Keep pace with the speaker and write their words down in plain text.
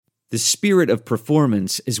The spirit of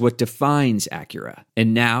performance is what defines Acura.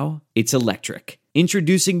 And now, it's electric.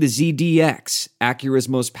 Introducing the ZDX, Acura's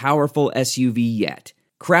most powerful SUV yet.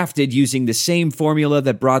 Crafted using the same formula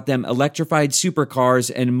that brought them electrified supercars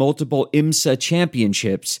and multiple IMSA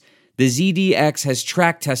championships, the ZDX has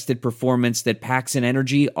track-tested performance that packs an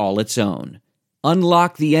energy all its own.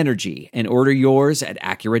 Unlock the energy and order yours at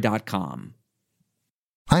Acura.com.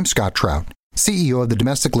 I'm Scott Trout, CEO of the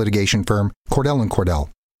domestic litigation firm Cordell &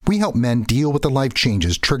 Cordell. We help men deal with the life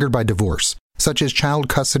changes triggered by divorce, such as child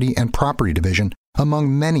custody and property division,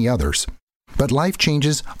 among many others. But life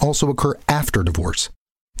changes also occur after divorce.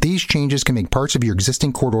 These changes can make parts of your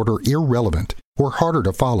existing court order irrelevant or harder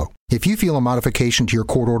to follow. If you feel a modification to your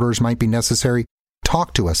court orders might be necessary,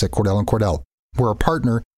 talk to us at Cordell & Cordell. We're a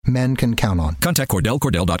partner men can count on. Contact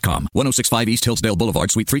CordellCordell.com, 1065 East Hillsdale Boulevard,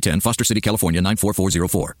 Suite 310, Foster City, California,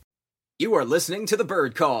 94404. You are listening to The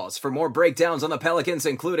Bird Calls. For more breakdowns on the Pelicans,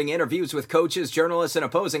 including interviews with coaches, journalists, and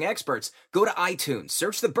opposing experts, go to iTunes,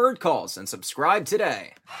 search The Bird Calls, and subscribe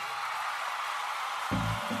today.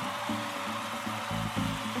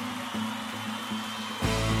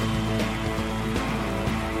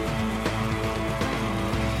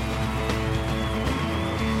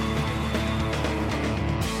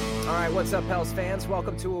 What's up, Pels fans?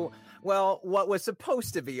 Welcome to, what was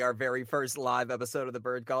supposed to be our very first live episode of the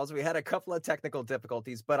Bird Calls. We had a couple of technical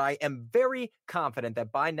difficulties, but I am very confident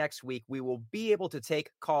that by next week, we will be able to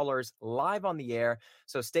take callers live on the air.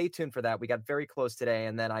 So stay tuned for that. We got very close today,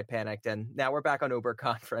 and then I panicked, and now we're back on Uber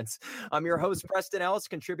Conference. I'm your host, Preston Ellis,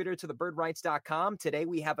 contributor to thebirdrights.com. Today,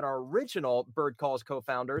 we have our original Bird Calls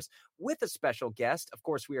co-founders with a special guest. Of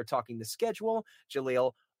course, we are talking the schedule,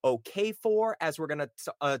 Jahlil Okafor, as we're going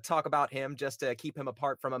to talk about him just to keep him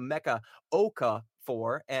apart from Emeka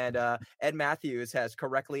Okafor. And Ed Matthews has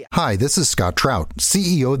correctly... Hi, this is Scott Trout,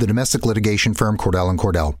 CEO of the domestic litigation firm Cordell &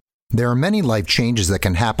 Cordell. There are many life changes that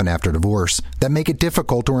can happen after divorce that make it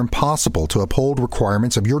difficult or impossible to uphold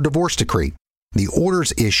requirements of your divorce decree. The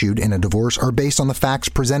orders issued in a divorce are based on the facts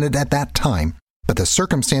presented at that time, but the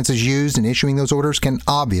circumstances used in issuing those orders can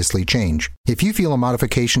obviously change. If you feel a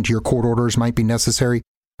modification to your court orders might be necessary,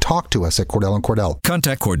 talk to us at Cordell & Cordell.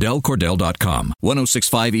 Contact CordellCordell.com,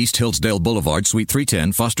 1065 East Hillsdale Boulevard, Suite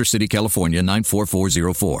 310, Foster City, California,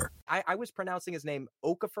 94404. I was pronouncing his name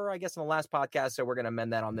Okafor, I guess, in the last podcast, so we're going to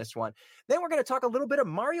amend that on this one. Then we're going to talk a little bit of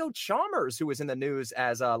Mario Chalmers, who is in the news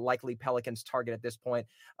as a likely Pelicans target at this point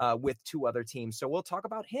with two other teams. So we'll talk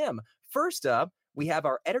about him. First up, we have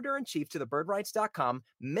our editor-in-chief to thebirdrights.com,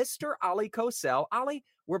 Mr. Ali Kosel. Ali,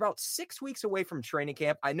 we're about 6 weeks away from training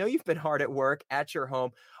camp. I know you've been hard at work at your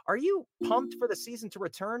home. Are you pumped for the season to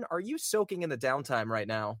return? Are you soaking in the downtime right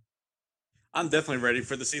now? I'm definitely ready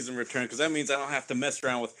for the season return because that means I don't have to mess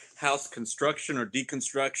around with house construction or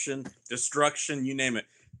deconstruction, destruction, you name it.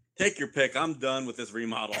 Take your pick. I'm done with this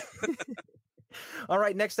remodel. All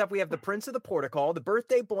right, next up, we have the Prince of the Protocol, the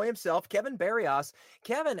birthday boy himself, Kevin Barrios.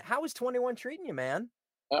 Kevin, how is 21 treating you, man?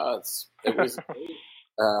 It was great.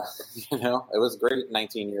 It was great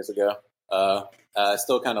 19 years ago. I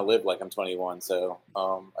still kind of live like I'm 21, so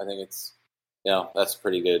I think it's, that's a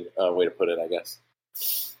pretty good way to put it, I guess.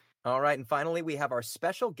 All right, and finally, we have our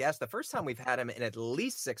special guest, the first time we've had him in at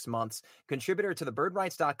least 6 months, contributor to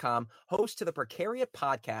thebirdrights.com, host to the Precariat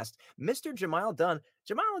podcast, Mr. Jamal Dunn.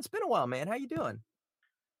 Jamal, it's been a while, man. How you doing?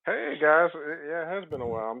 Hey, guys. Yeah, it has been a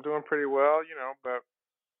while. I'm doing pretty well, but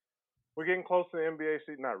we're getting close to the NBA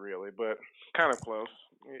season. Not really, but kind of close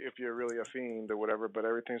if you're really a fiend or whatever, but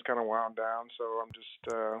everything's kind of wound down, so I'm just,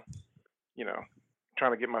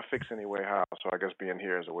 trying to get my fix anyway how, so I guess being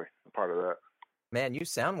here is a part of that. Man, you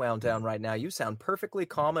sound wound down right now. You sound perfectly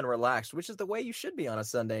calm and relaxed, which is the way you should be on a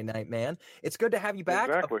Sunday night, man. It's good to have you back.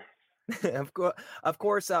 Exactly. Of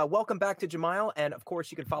course, welcome back to Jamal. And of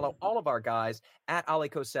course, you can follow all of our guys at Ali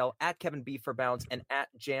Kosel, at Kevin B for Bounce, and at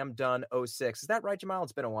JamDunn06. Is that right, Jamal?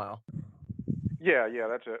 It's been a while. Yeah,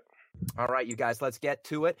 that's it. All right, you guys, let's get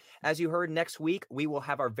to it. As you heard, next week, we will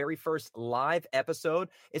have our very first live episode.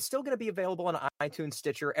 It's still going to be available on iTunes,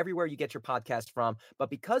 Stitcher, everywhere you get your podcast from. But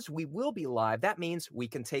because we will be live, that means we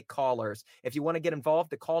can take callers. If you want to get involved,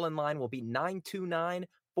 the call-in line will be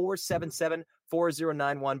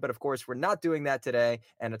 929-477-4091. But of course, we're not doing that today,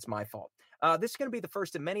 and it's my fault. This is going to be the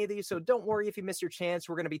first of many of these, so don't worry if you miss your chance.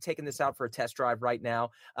 We're going to be taking this out for a test drive right now.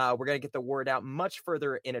 We're going to get the word out much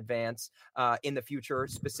further in advance in the future,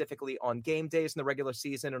 specifically on game days in the regular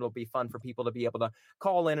season. It'll be fun for people to be able to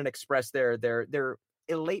call in and express their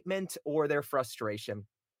elatement or their frustration.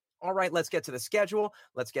 All right, let's get to the schedule.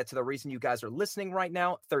 Let's get to the reason you guys are listening right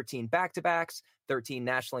now. 13 back-to-backs, 13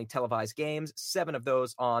 nationally televised games, 7 of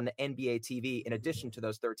those on NBA TV in addition to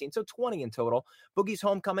those 13, so 20 in total. Boogie's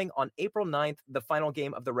homecoming on April 9th, the final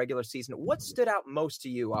game of the regular season. What stood out most to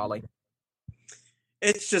you, Ollie?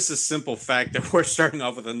 It's just a simple fact that we're starting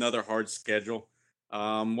off with another hard schedule.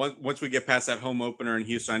 Once we get past that home opener in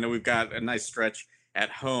Houston, I know we've got a nice stretch at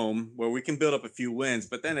home where we can build up a few wins,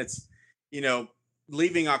 but then it's,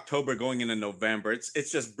 leaving October going into November,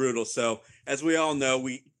 it's just brutal. So as we all know,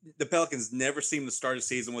 the Pelicans never seem to start a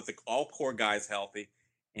season with all core guys healthy,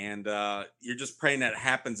 and you're just praying that it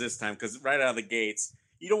happens this time, because right out of the gates,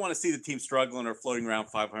 you don't want to see the team struggling or floating around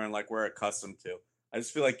 500 like we're accustomed to. I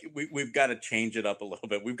just feel like we've got to change it up a little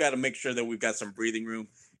bit. We've got to make sure that we've got some breathing room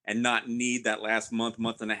and not need that last month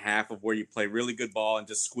and a half of where you play really good ball and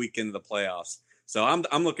just squeak into the playoffs. So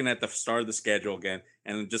I'm looking at the start of the schedule again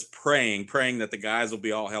and just praying that the guys will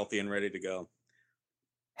be all healthy and ready to go.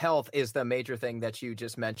 Health is the major thing that you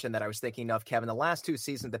just mentioned that I was thinking of, Kevin. The last 2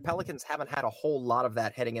 seasons, the Pelicans haven't had a whole lot of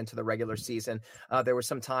that heading into the regular season. There was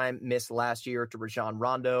some time missed last year to Rajon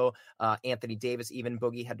Rondo. Anthony Davis, even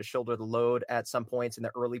Boogie, had to shoulder the load at some points in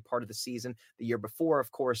the early part of the season. The year before,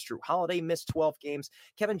 of course, Drew Holiday missed 12 games.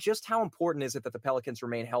 Kevin, just how important is it that the Pelicans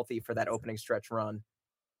remain healthy for that opening stretch run?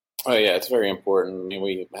 Oh, yeah, it's very important. I mean,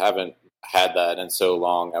 we haven't had that in so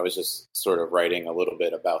long. I was just sort of writing a little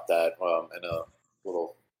bit about that in a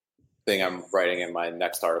little thing I'm writing in my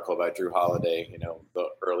next article about Drew Holiday, the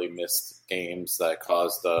early missed games that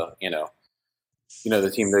caused the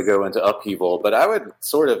team to go into upheaval. But I would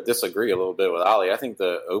sort of disagree a little bit with Ollie. I think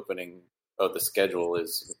the opening of the schedule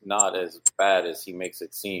is not as bad as he makes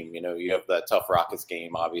it seem. You have that tough Rockets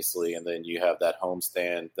game, obviously, and then you have that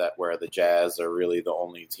homestand where the Jazz are really the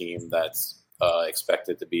only team that's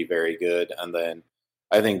expected to be very good. And then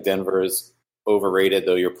I think Denver is overrated,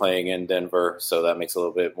 though you're playing in Denver, so that makes it a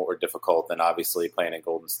little bit more difficult than obviously playing in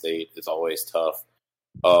Golden State is always tough.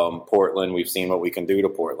 Portland, we've seen what we can do to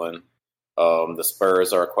Portland. The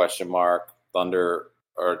Spurs are a question mark. Thunder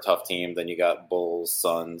are a tough team. Then you got Bulls,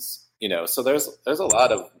 Suns. So there's a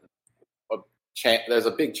lot of there's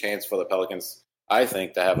a big chance for the Pelicans, I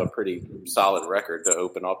think, to have a pretty solid record to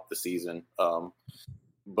open up the season.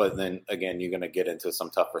 But then again, you're going to get into some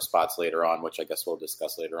tougher spots later on, which I guess we'll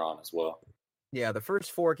discuss later on as well. Yeah, the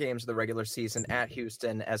first 4 games of the regular season at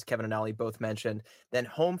Houston, as Kevin and Ollie both mentioned, then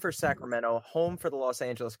home for Sacramento, home for the Los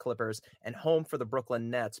Angeles Clippers, and home for the Brooklyn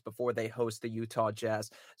Nets before they host the Utah Jazz.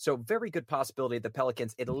 So very good possibility the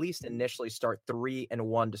Pelicans at least initially start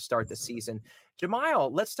 3-1 to start the season. Jamal,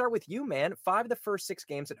 let's start with you, man. 5 of the first 6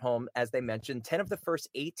 games at home, as they mentioned, 10 of the first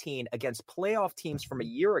 18 against playoff teams from a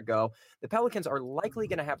year ago. The Pelicans are likely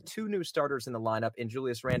going to have 2 new starters in the lineup in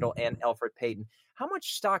Julius Randle and Elfrid Payton. How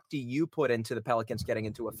much stock do you put into the Pelicans getting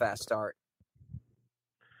into a fast start?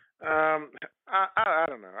 I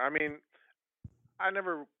don't know. I mean, I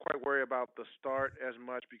never quite worry about the start as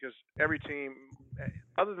much because every team,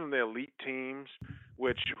 other than the elite teams,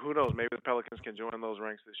 which who knows, maybe the Pelicans can join those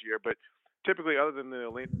ranks this year, but typically other than the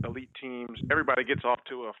elite teams, everybody gets off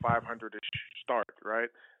to a 500-ish start, right?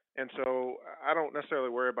 And so I don't necessarily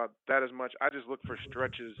worry about that as much. I just look for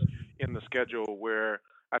stretches in the schedule where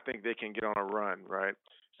I think they can get on a run, right?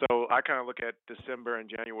 So I kind of look at December and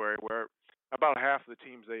January where about half the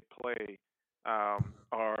teams they play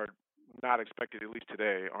are not expected, at least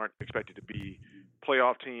today, aren't expected to be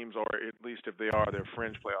playoff teams, or at least if they are, they're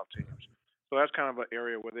fringe playoff teams. So that's kind of an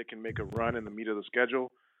area where they can make a run in the meat of the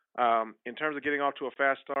schedule. In terms of getting off to a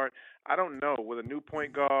fast start, I don't know. With a new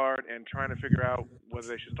point guard and trying to figure out whether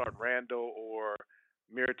they should start Randall or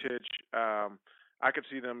Mirotic, I could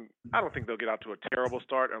see them. I don't think they'll get out to a terrible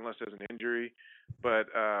start unless there's an injury, but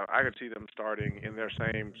I could see them starting in their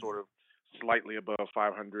same sort of slightly above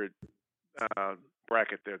 500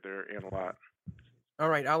 bracket that they're in a lot. All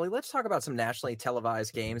right, Ollie, let's talk about some nationally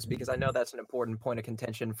televised games because I know that's an important point of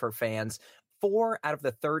contention for fans. 4 out of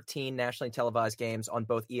the 13 nationally televised games on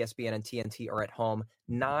both ESPN and TNT are at home.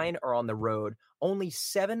 9 are on the road. Only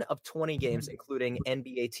 7 of 20 games, including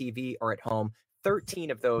NBA TV, are at home.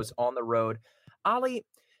 13 of those on the road. Ollie,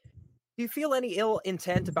 do you feel any ill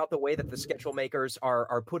intent about the way that the schedule makers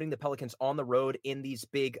are putting the Pelicans on the road in these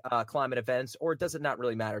big climate events, or does it not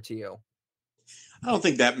really matter to you? I don't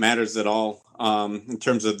think that matters at all in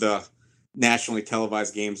terms of the nationally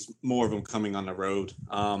televised games, more of them coming on the road.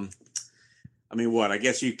 I mean, I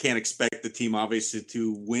guess you can't expect the team, obviously,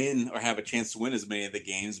 to win or have a chance to win as many of the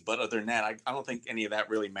games. But other than that, I don't think any of that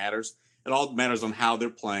really matters. It all matters on how they're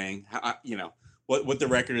playing, what the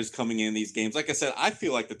record is coming in these games. Like I said, I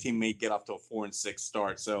feel like the team may get off to a 4-6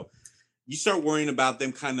 start. So you start worrying about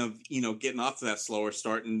them kind of, getting off to that slower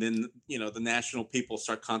start. And then, the national people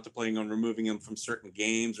start contemplating on removing them from certain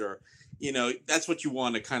games or, that's what you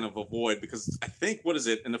want to kind of avoid because I think, what is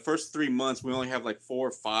it? In the first 3 months, we only have like 4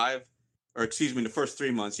 or 5, or excuse me, the first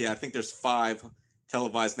 3 months. Yeah, I think there's 5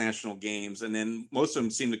 televised national games. And then most of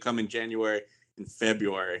them seem to come in January and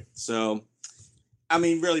February. So, I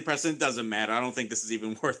mean, really, Preston, it doesn't matter. I don't think this is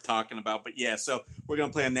even worth talking about. But yeah, so we're going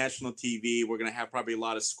to play on national TV. We're going to have probably a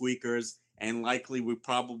lot of squeakers, and likely we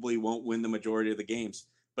probably won't win the majority of the games.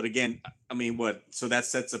 But again, I mean, what? So that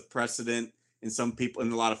sets a precedent in some people,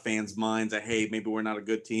 in a lot of fans' minds that, hey, maybe we're not a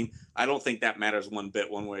good team. I don't think that matters one bit,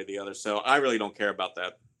 one way or the other. So I really don't care about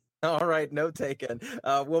that. All right, note taken.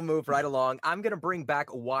 We'll move right along. I'm going to bring back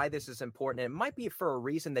why this is important. And it might be for a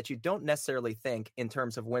reason that you don't necessarily think in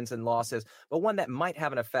terms of wins and losses, but one that might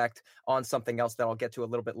have an effect on something else that I'll get to a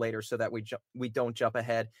little bit later so that we don't jump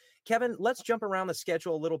ahead. Kevin, let's jump around the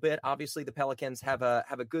schedule a little bit. Obviously, the Pelicans have a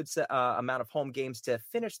good amount of home games to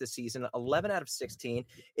finish the season, 11 out of 16.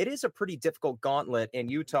 It is a pretty difficult gauntlet in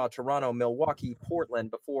Utah, Toronto, Milwaukee,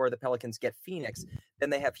 Portland before the Pelicans get Phoenix.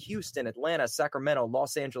 Then they have Houston, Atlanta, Sacramento,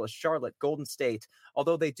 Los Angeles, Charlotte, Golden State.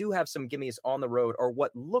 Although they do have some gimmies on the road, or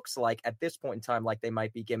what looks like at this point in time like they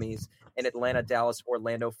might be gimmies in Atlanta, Dallas,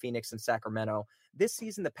 Orlando, Phoenix, and Sacramento. This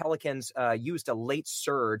season, the Pelicans used a late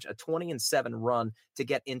surge, a 20-7 run to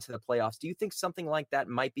get into the playoffs. Do you think something like that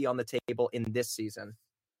might be on the table in this season?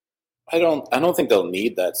 I don't think they'll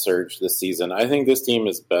need that surge this season. I think this team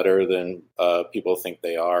is better than people think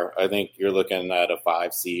they are. I think you're looking at a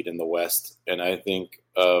 5 seed in the West, and I think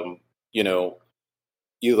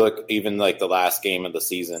you look even like the last game of the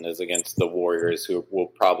season is against the Warriors, who will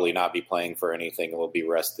probably not be playing for anything and will be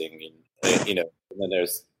resting. And then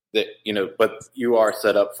there's but you are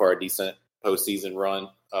set up for a decent postseason run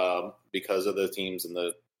because of the teams and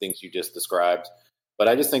the things you just described. But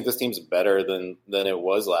I just think this team's better than it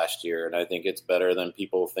was last year, and I think it's better than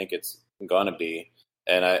people think it's gonna be.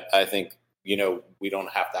 And I think we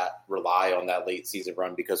don't have to rely on that late season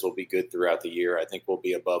run because we'll be good throughout the year. I think we'll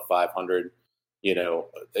be above 500.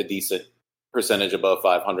 A decent percentage above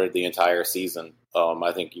 500 the entire season.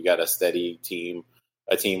 I think you got a steady team,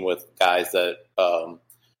 a team with guys that,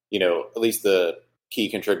 at least the key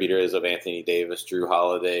contributors of Anthony Davis, Drew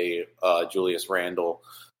Holiday, Julius Randle,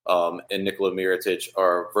 and Nikola Mirotic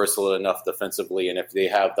are versatile enough defensively. And if they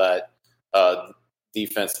have that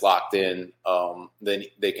defense locked in, then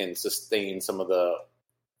they can sustain some of the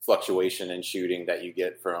fluctuation in shooting that you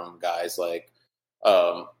get from guys like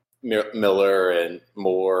Miller and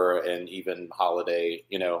Moore and even Holiday,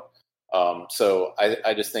 so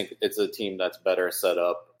I just think it's a team that's better set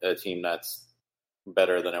up, a team that's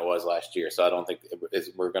better than it was last year. So I don't think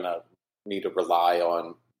we're going to need to rely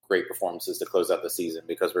on great performances to close out the season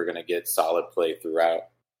because we're going to get solid play throughout.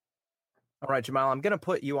 All right, Jamal, I'm going to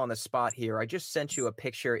put you on the spot here. I just sent you a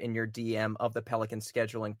picture in your DM of the Pelicans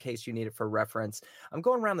schedule in case you need it for reference. I'm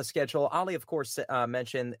going around the schedule. Ali, of course,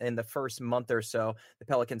 mentioned in the first month or so, the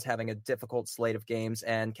Pelicans having a difficult slate of games,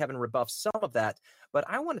 and Kevin rebuffed some of that. But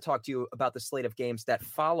I want to talk to you about the slate of games that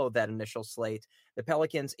follow that initial slate. The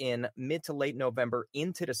Pelicans in mid to late November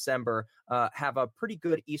into December have a pretty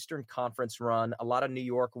good Eastern Conference run. A lot of New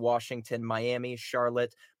York, Washington, Miami,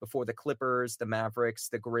 Charlotte, before the Clippers, the Mavericks,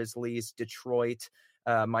 the Grizzlies, Detroit,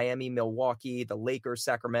 Miami, Milwaukee, the Lakers,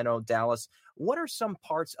 Sacramento, Dallas. What are some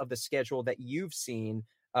parts of the schedule that you've seen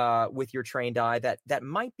with your trained eye that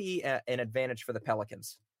might be an advantage for the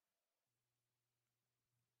Pelicans?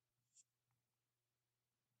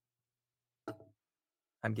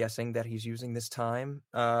 I'm guessing that he's using this time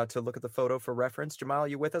to look at the photo for reference. Jamal,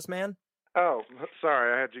 you with us, man? Oh,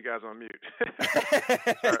 sorry, I had you guys on mute.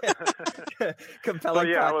 Compelling. So,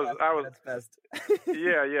 yeah, podcast, I was. That's best.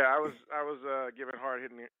 yeah, I was giving hard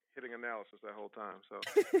hitting analysis that whole time. So,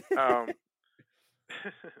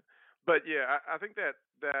 but yeah, I think that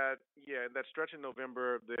stretch in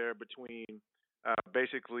November there between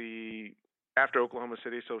basically after Oklahoma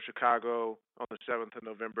City, so Chicago on the 7th of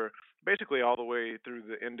November, basically all the way through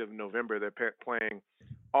the end of November, they're playing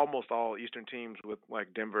almost all Eastern teams with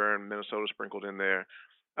like Denver and Minnesota sprinkled in there.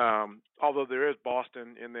 Although there is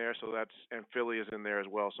Boston in there, and Philly is in there as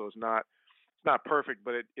well. So it's not perfect,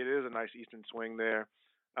 but it is a nice Eastern swing there.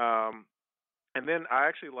 And then I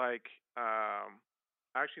actually like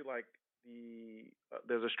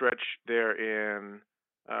there's a stretch there in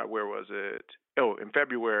where was it? Oh, in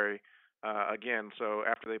February. Again, so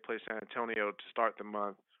after they play San Antonio to start the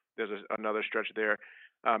month, there's another stretch there.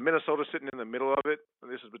 Minnesota sitting in the middle of it.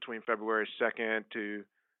 This is between February 2nd to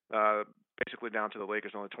basically down to the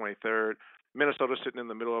Lakers on the 23rd. Minnesota sitting in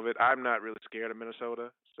the middle of it. I'm not really scared of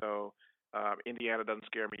Minnesota, so Indiana doesn't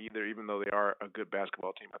scare me either, even though they are a good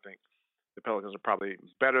basketball team. I think the Pelicans are probably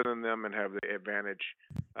better than them and have the advantage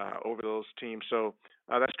over those teams. So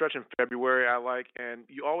that stretch in February I like, and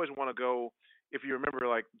you always want to go. If you remember,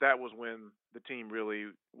 like that was when the team really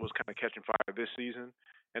was kind of catching fire this season,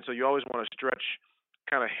 and so you always want to stretch,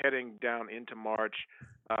 kind of heading down into March,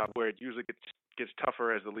 where it usually gets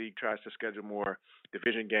tougher as the league tries to schedule more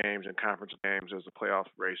division games and conference games as the playoff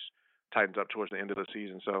race tightens up towards the end of the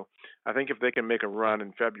season. So I think if they can make a run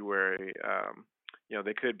in February,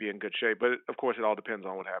 they could be in good shape. But of course, it all depends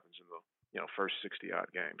on what happens in the first 60 odd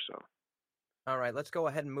games. So. All right, let's go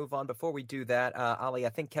ahead and move on. Before we do that, Ali, I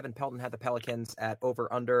think Kevin Pelton had the Pelicans at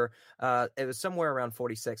over/under. It was somewhere around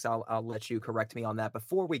 46. I'll let you correct me on that.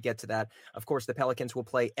 Before we get to that, of course, the Pelicans will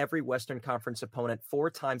play every Western Conference opponent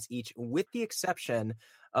 4 times each, with the exception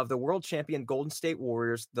of the world champion Golden State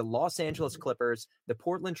Warriors, the Los Angeles Clippers, the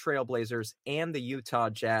Portland Trail Blazers, and the Utah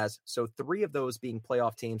Jazz. So 3 of those being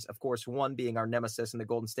playoff teams, of course, 1 being our nemesis in the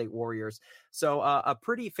Golden State Warriors. So a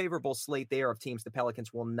pretty favorable slate there of teams the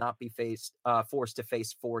Pelicans will not be forced to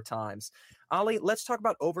face 4 times. Ali, let's talk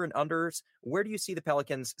about over and unders. Where do you see the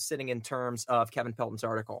Pelicans sitting in terms of Kevin Pelton's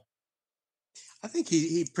article? I think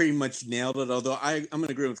he pretty much nailed it, although I'm going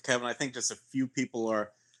to agree with Kevin. I think just a few people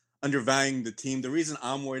are undervaluing the team. The reason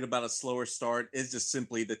I'm worried about a slower start is just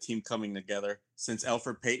simply the team coming together. Since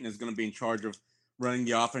Elfrid Payton is going to be in charge of running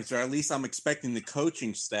the offense, or at least I'm expecting the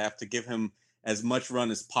coaching staff to give him as much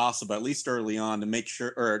run as possible, at least early on, to make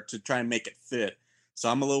sure, or to try and make it fit. So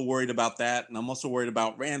I'm a little worried about that. And I'm also worried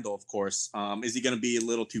about Randall, of course. Is he going to be a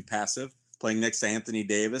little too passive playing next to Anthony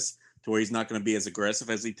Davis to where he's not going to be as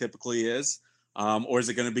aggressive as he typically is? Or is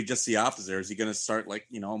it going to be just the opposite? Or is he going to start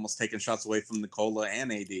almost taking shots away from Nikola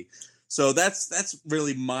and AD? So that's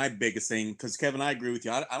really my biggest thing. Because Kevin, I agree with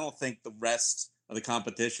you. I don't think the rest of the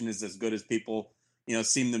competition is as good as people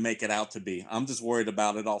seem to make it out to be. I'm just worried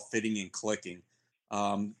about it all fitting and clicking.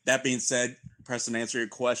 That being said, Preston, answer your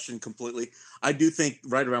question completely. I do think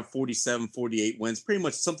right around 47, 48 wins, pretty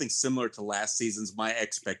much something similar to last season's my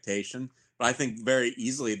expectation. But I think very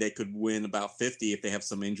easily they could win about 50 if they have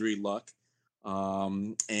some injury luck.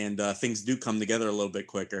 And things do come together a little bit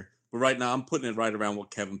quicker. But right now, I'm putting it right around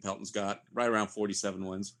what Kevin Pelton's got, right around 47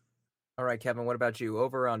 wins. All right, Kevin, what about you?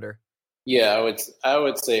 Over or under? Yeah, I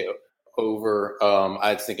would say over.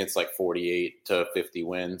 I think it's like 48 to 50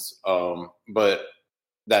 wins. But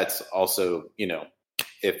that's also,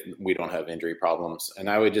 if we don't have injury problems. And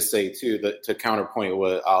I would just say, too, that to counterpoint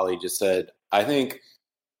what Ali just said, I think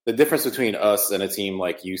the difference between us and a team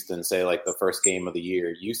like Houston, say like the first game of the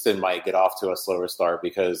year, Houston might get off to a slower start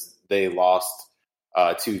because they lost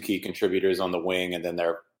 2 key contributors on the wing, and then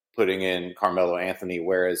they're putting in Carmelo Anthony,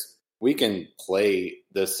 whereas we can play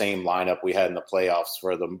the same lineup we had in the playoffs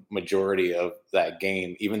for the majority of that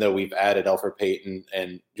game. Even though we've added Elfrid Payton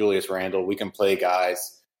and Julius Randle, we can play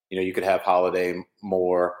guys. You could have Holiday,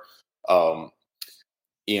 Moore,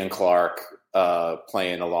 Ian Clark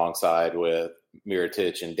playing alongside with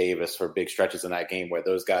Mirotic and Davis for big stretches in that game where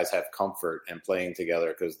those guys have comfort in playing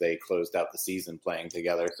together because they closed out the season playing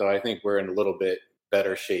together. So I think we're in a little bit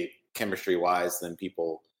better shape chemistry-wise than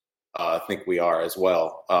people think we are as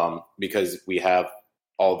well, because we have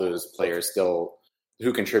all those players still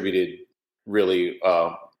who contributed really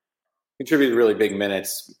big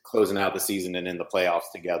minutes closing out the season and in the playoffs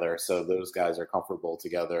together. So those guys are comfortable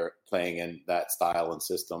together playing in that style and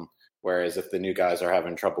system. Whereas if the new guys are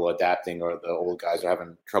having trouble adapting, or the old guys are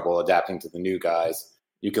having trouble adapting to the new guys,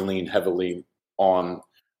 you can lean heavily on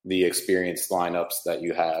the experienced lineups that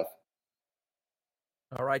you have.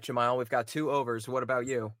 All right, Jamal, we've got 2 overs. What about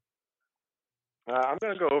you? I'm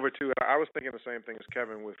going to go over 2. I was thinking the same thing as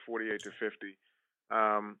Kevin with 48 to 50.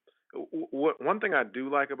 One thing I do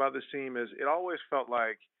like about this team is it always felt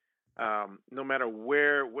like no matter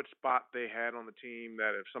what spot they had on the team,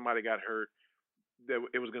 that if somebody got hurt, that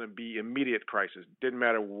it was going to be immediate crisis. Didn't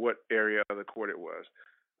matter what area of the court it was.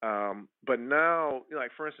 But now,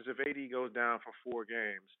 like for instance, if AD goes down for 4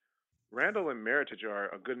 games, Randall and Mirotic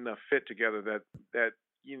are a good enough fit together that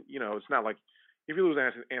it's not like if you lose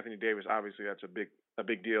Anthony Davis, obviously that's a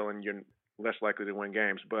big deal, and you're less likely to win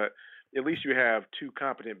games. But at least you have 2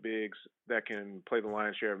 competent bigs that can play the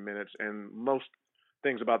lion's share of minutes, and most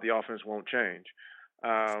things about the offense won't change.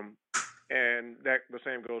 And that the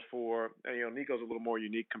same goes for, Nico's a little more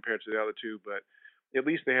unique compared to the other 2, but at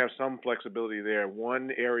least they have some flexibility there.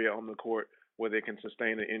 One area on the court where they can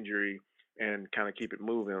sustain an injury and kind of keep it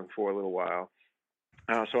moving for a little while.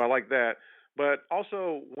 So I like that. But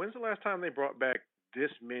also, when's the last time they brought back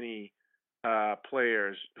this many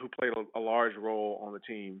players who played a large role on the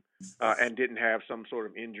team and didn't have some sort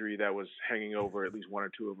of injury that was hanging over at least 1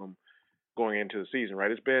 or 2 of them? going into the season, right?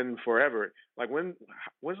 It's been forever. Like when's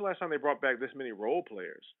the last time they brought back this many role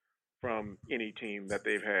players from any team that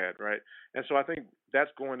they've had, right? And so I think that's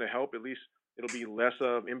going to help. At least it'll be less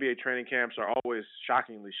of NBA training camps are always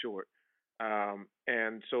shockingly short.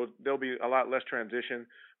 And so there'll be a lot less transition,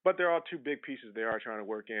 but there are two big pieces they are trying to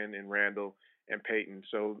work in Randall and Peyton.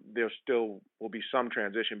 So there still will be some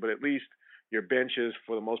transition, but at least your bench is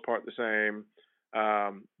for the most part the same.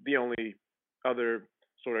 The only other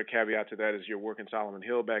sort of caveat to that is you're working Solomon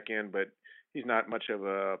Hill back in, but he's not much of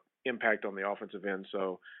a impact on the offensive end.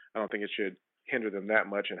 So I don't think it should hinder them that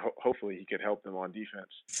much, and hopefully he could help them on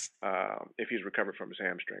defense if he's recovered from his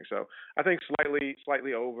hamstring. So I think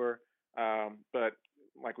slightly over, but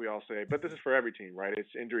like we all say, but this is for every team, right?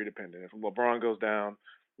 It's injury dependent. If LeBron goes down,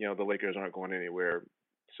 the Lakers aren't going anywhere.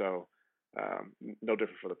 So no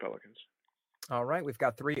different for the Pelicans. All right, we've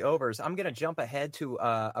got 3 overs. I'm going to jump ahead to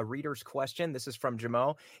a reader's question. This is from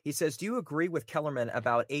Jamo. He says, do you agree with Kellerman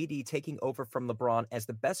about AD taking over from LeBron as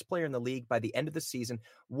the best player in the league by the end of the season?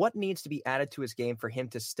 What needs to be added to his game for him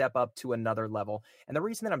to step up to another level? And the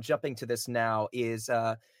reason that I'm jumping to this now is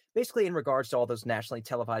basically in regards to all those nationally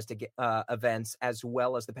televised events, as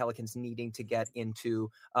well as the Pelicans needing to get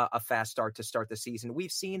into a fast start to start the season.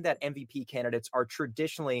 We've seen that MVP candidates are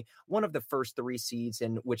traditionally one of the first 3 seeds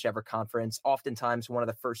in whichever conference, oftentimes one of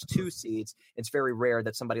the first 2 seeds. It's very rare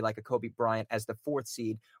that somebody like a Kobe Bryant as the 4th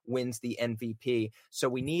seed wins the MVP. So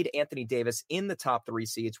we need Anthony Davis in the top 3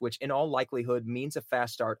 seeds, which in all likelihood means a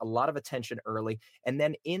fast start, a lot of attention early. And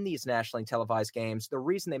then in these nationally televised games, the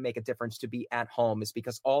reason they make a difference to be at home is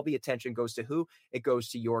because all the attention goes to who? It goes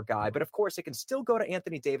to your guy. But of course, it can still go to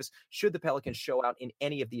Anthony Davis should the Pelicans show out in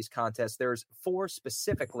any of these contests. There's 4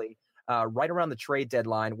 specifically right around the trade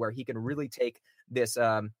deadline where he can really take this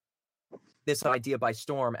idea by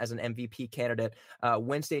storm as an MVP candidate.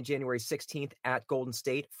 Wednesday, January 16th at Golden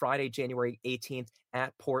State, Friday, January 18th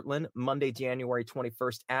at Portland, Monday, January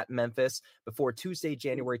 21st at Memphis, before Tuesday,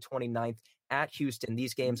 January 29th at Houston.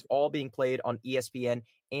 These games all being played on ESPN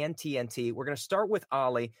and TNT. We're going to start with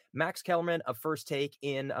Ollie. Max Kellerman of First Take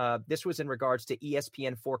this was in regards to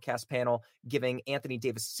ESPN forecast panel giving Anthony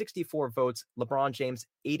Davis 64 votes, LeBron James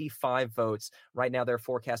 85 votes. Right now they're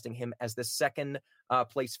forecasting him as the second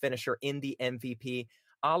place finisher in the MVP.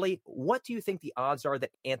 Ollie, what do you think the odds are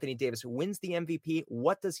that Anthony Davis wins the MVP?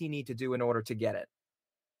 What does he need to do in order to get it?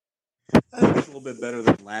 I think it's a little bit better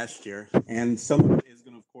than last year. And some of it is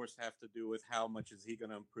going to, of course, have to do with how much is he going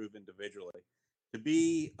to improve individually. To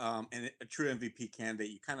be a true MVP candidate,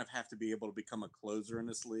 you kind of have to be able to become a closer in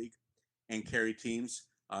this league and carry teams.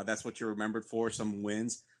 That's what you're remembered for, some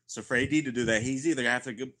wins. So for AD to do that, he's either going to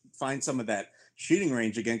have to find some of that shooting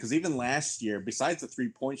range again, because even last year, besides the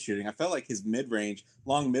three-point shooting, I felt like his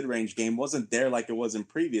long mid-range game wasn't there like it was in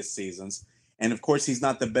previous seasons. And, of course, he's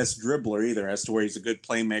not the best dribbler either, as to where he's a good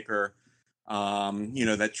playmaker,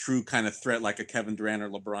 that true kind of threat like a Kevin Durant or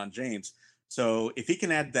LeBron James. So if he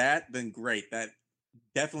can add that, then great. That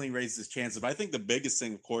definitely raises his chances. But I think the biggest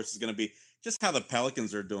thing, of course, is going to be just how the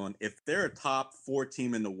Pelicans are doing. If they're a top 4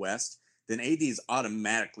 team in the West, then AD is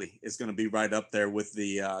automatically is going to be right up there with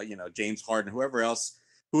the, James Harden, whoever else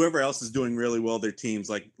is doing really well, their teams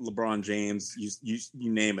like LeBron James, you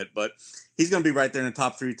name it. But he's going to be right there in the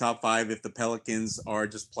top 3, top 5 if the Pelicans are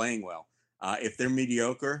just playing well. If they're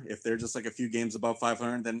mediocre, if they're just like a few games above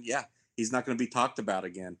 500, then yeah, he's not going to be talked about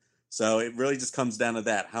again. So it really just comes down to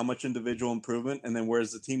that. How much individual improvement, and then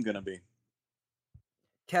where's the team going to be?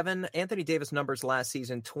 Kevin, Anthony Davis numbers last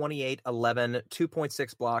season, 28-11,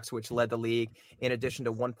 2.6 blocks, which led the league, in addition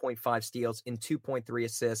to 1.5 steals and 2.3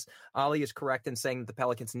 assists. Ollie is correct in saying that the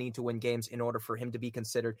Pelicans need to win games in order for him to be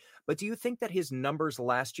considered. But do you think that his numbers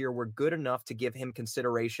last year were good enough to give him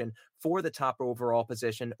consideration for the top overall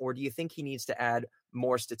position, or do you think he needs to add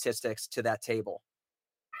more statistics to that table?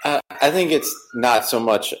 I think it's not so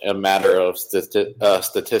much a matter of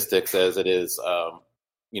statistics as it is,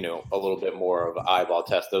 a little bit more of an eyeball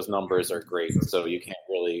test. Those numbers are great, so you can't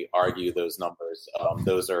really argue those numbers.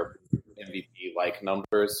 Those are MVP-like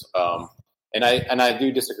numbers. And I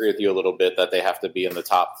do disagree with you a little bit that they have to be in the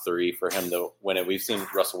top 3 for him to win it. We've seen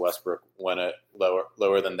Russell Westbrook win it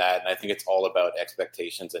lower than that, and I think it's all about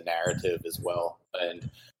expectations and narrative as well. And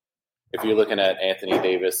if you're looking at Anthony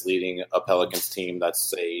Davis leading a Pelicans team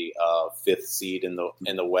that's a 5th seed in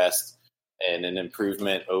the West, and an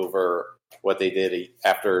improvement over what they did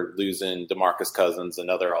after losing DeMarcus Cousins,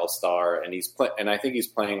 another All-Star, and I think he's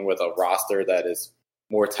playing with a roster that is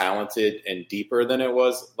more talented and deeper than it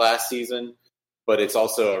was last season, but it's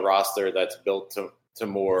also a roster that's built to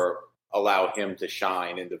more allow him to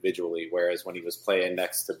shine individually, whereas when he was playing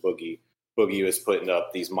next to Boogie was putting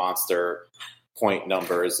up these monster point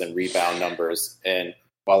numbers and rebound numbers. And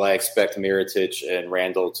while I expect Mirotic and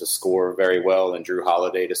Randall to score very well and Drew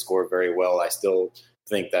Holiday to score very well, I still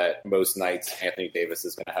think that most nights Anthony Davis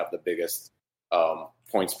is going to have the biggest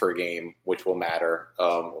points per game, which will matter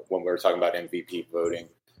when we're talking about MVP voting.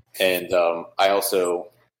 And I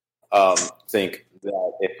also think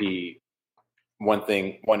that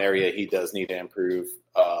one area he does need to improve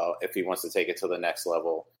if he wants to take it to the next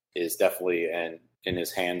level is definitely in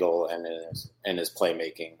his handle and in his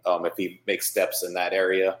playmaking. If he makes steps in that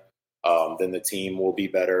area, then the team will be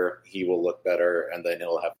better. He will look better, and then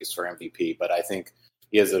he'll have his for MVP. But I think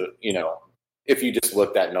he has if you just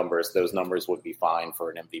looked at numbers, those numbers would be fine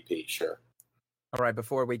for an MVP, sure. All right,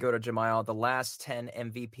 before we go to Jamiel, the last 10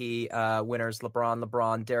 MVP winners,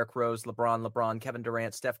 LeBron, Derrick Rose, LeBron, Kevin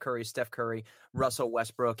Durant, Steph Curry, Russell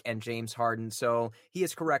Westbrook, and James Harden. So he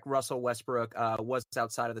is correct. Russell Westbrook was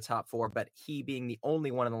outside of the top 4, but he being the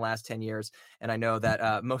only one in the last 10 years. And I know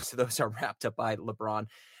that most of those are wrapped up by LeBron.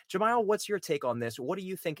 Jamiel, what's your take on this? What do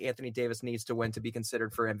you think Anthony Davis needs to win to be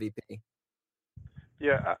considered for MVP?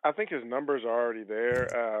 Yeah, I think his numbers are already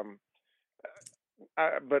there.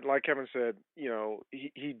 But like Kevin said,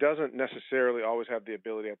 he doesn't necessarily always have the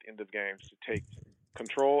ability at the end of games to take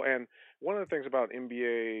control. And one of the things about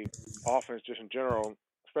NBA offense, just in general,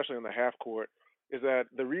 especially in the half court, is that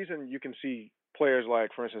the reason you can see players like,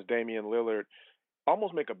 for instance, Damian Lillard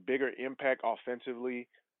almost make a bigger impact offensively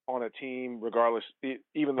on a team, regardless,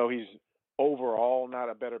 even though he's overall not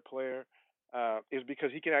a better player, is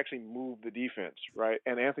because he can actually move the defense, right?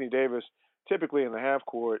 And Anthony Davis, typically in the half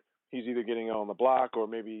court, he's either getting on the block or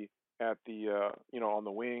maybe at the on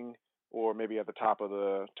the wing or maybe at the top of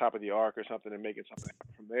the arc or something and making something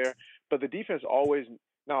from there. But the defense always,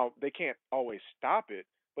 now they can't always stop it,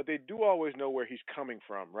 but they do always know where he's coming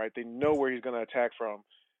from, right? They know where he's going to attack from.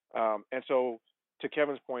 And so to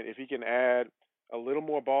Kevin's point, if he can add a little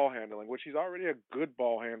more ball handling, which he's already a good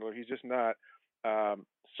ball handler, he's just not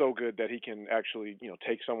so good that he can actually,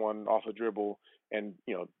 take someone off a dribble and,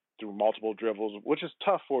 through multiple dribbles, which is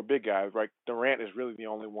tough for a big guy, right? Durant is really the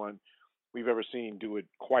only one we've ever seen do it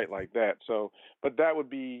quite like that. So, but that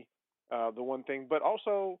would be the one thing. But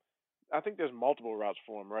also, I think there's multiple routes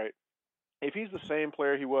for him, right? If he's the same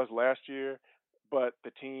player he was last year, but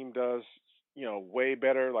the team does, way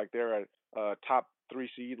better, like they're a top 3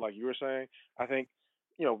 seed, like you were saying, I think,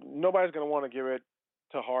 nobody's going to want to give it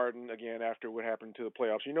to Harden again after what happened to the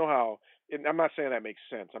playoffs. You know how, I'm not saying that makes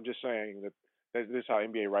sense. I'm just saying that this is how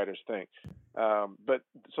NBA writers think. But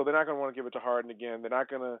so they're not going to want to give it to Harden again. They're not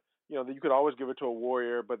going to, you could always give it to a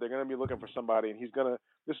Warrior, but they're going to be looking for somebody, and he's going to,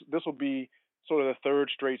 this will be sort of the 3rd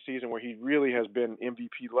straight season where he really has been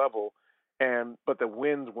MVP level, but the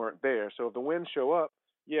wins weren't there. So if the wins show up,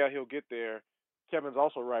 yeah, he'll get there. Kevin's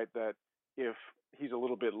also right that if he's a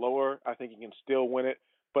little bit lower, I think he can still win it,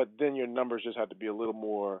 but then your numbers just have to be a little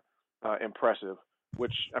more impressive.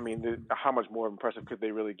 Which, I mean, how much more impressive could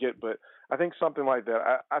they really get? But I think something like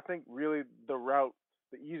that. I think really the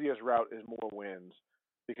easiest route is more wins.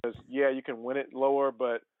 Because, yeah, you can win it lower,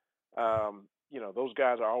 but, those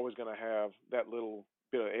guys are always going to have that little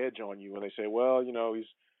bit of edge on you when they say, well, he's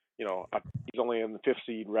only in the 5th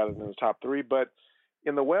seed rather than the top 3. But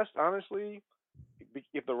in the West, honestly,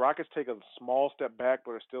 if the Rockets take a small step back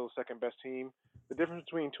but are still the second best team, the difference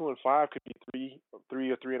between 2 and 5 could be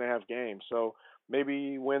 3 or 3.5 games. So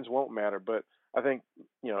maybe wins won't matter, but I think,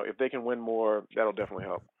 if they can win more, that'll definitely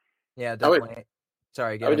help. Yeah, definitely.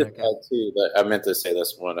 Sorry, I would just add too that I meant to say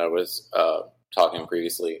this when I was talking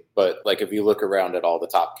previously, but like if you look around at all the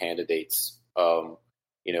top candidates,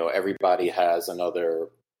 everybody has another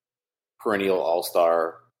perennial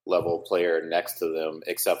all-star level player next to them,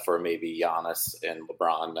 except for maybe Giannis and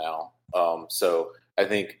LeBron now. So I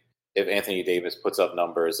think if Anthony Davis puts up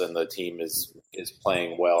numbers and the team is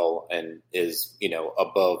playing well and is,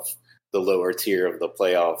 above the lower tier of the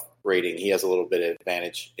playoff rating, he has a little bit of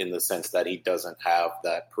advantage in the sense that he doesn't have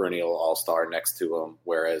that perennial all-star next to him.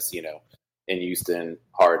 Whereas, in Houston,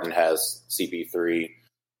 Harden has CP3,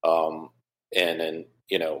 and in,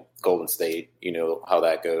 Golden State, how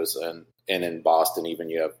that goes. And in Boston, even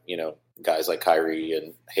you have, guys like Kyrie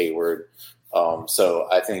and Hayward. So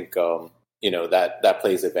I think, that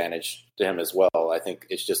plays advantage to him as well. I think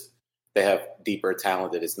it's just they have deeper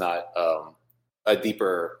talent. It's not a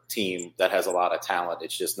deeper team that has a lot of talent.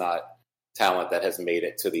 It's just not talent that has made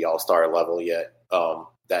it to the all-star level yet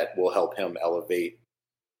that will help him elevate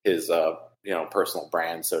his personal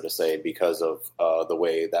brand, so to say, because of the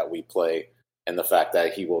way that we play and the fact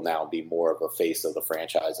that he will now be more of a face of the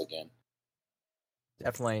franchise again.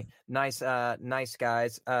 Definitely nice, nice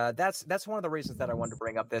guys. That's one of the reasons that I wanted to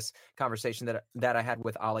bring up this conversation that I had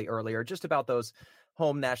with Ollie earlier, just about those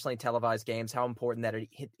home nationally televised games, how important that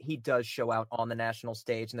he does show out on the national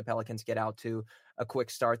stage and the Pelicans get out to a quick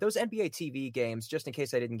start. Those NBA TV games, just in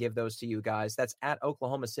case I didn't give those to you guys, that's at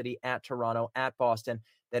Oklahoma City, at Toronto, at Boston,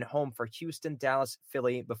 then home for Houston, Dallas,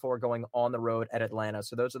 Philly, before going on the road at Atlanta.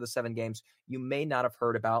 So those are the 7 games you may not have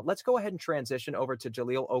heard about. Let's go ahead and transition over to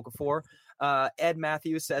Jahlil Okafor. Ed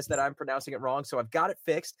Matthews says that I'm pronouncing it wrong, so I've got it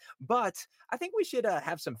fixed. But I think we should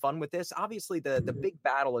have some fun with this. Obviously, the big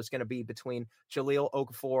battle is going to be between Jahlil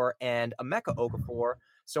Okafor and Emeka Okafor.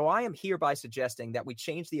 So I am hereby suggesting that we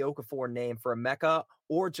change the Okafor name for Emeka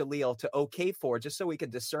or Jahlil to Okafor, just so we can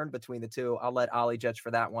discern between the two. I'll let Ollie judge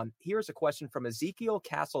for that one. Here's a question from Ezekiel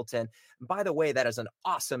Castleton. By the way, that is an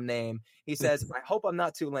awesome name. He says, I hope I'm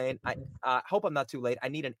not too late. I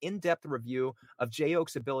need an in-depth review of J.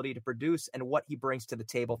 Oak's ability to produce and what he brings to the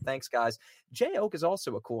table. Thanks, guys. J. Oak is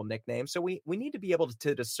also a cool nickname, so we need to be able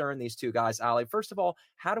to discern these two guys, Ollie. First of all,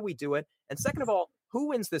 how do we do it? And second of all, who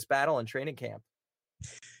wins this battle in training camp?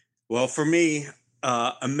 Well, for me,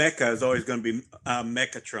 Emeka is always going to be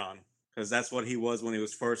Mechatron, because that's what he was when he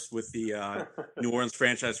was first with the New Orleans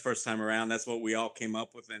franchise first time around. That's what we all came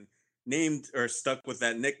up with and named or stuck with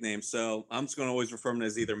that nickname. So I'm just going to always refer him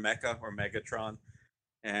as either Mecha or Megatron.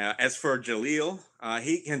 As for Jahlil,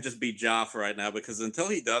 he can just be Ja for right now, because until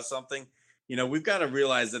he does something, we've got to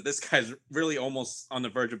realize that this guy's really almost on the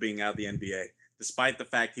verge of being out of the NBA, despite the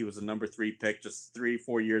fact he was a number 3 pick just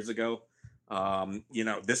 3-4 years ago.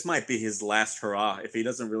 This might be his last hurrah if he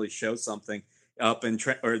doesn't really show something up in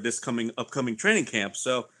this upcoming training camp.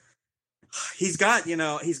 So he's got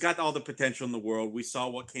all the potential in the world. We saw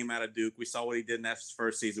what came out of Duke. We saw what he did in that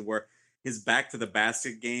first season, where his back to the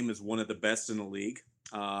basket game is one of the best in the league.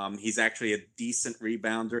 He's actually a decent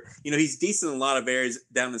rebounder. He's decent in a lot of areas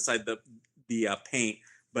down inside the paint,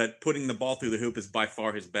 but putting the ball through the hoop is by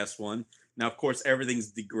far his best one. Now, of course, everything's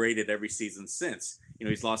degraded every season since.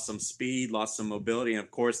 He's lost some speed, lost some mobility, and of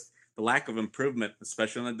course, the lack of improvement,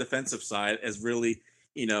 especially on the defensive side, has really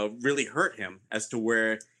hurt him, as to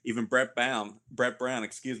where even Brett Brown,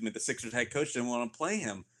 the Sixers head coach, didn't want to play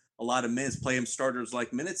him a lot of minutes, play him starters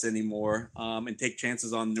like minutes anymore, and take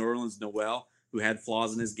chances on New Orleans Noel, who had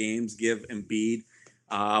flaws in his games, give Embiid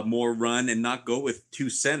more run and not go with 2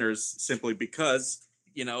 centers simply because,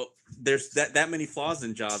 there's that many flaws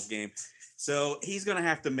in Ja's game. So he's going to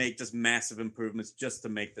have to make just massive improvements just to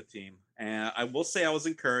make the team. And I will say I was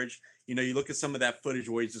encouraged. You look at some of that footage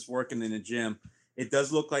where he's just working in the gym. It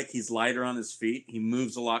does look like he's lighter on his feet. He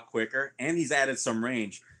moves a lot quicker, and he's added some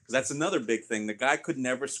range, because that's another big thing. The guy could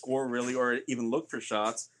never score really or even look for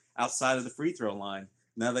shots outside of the free throw line.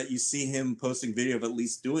 Now that you see him posting video of at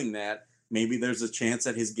least doing that, maybe there's a chance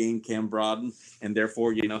that his game can broaden, and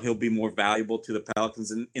therefore, he'll be more valuable to the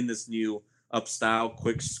Pelicans in this new up-style,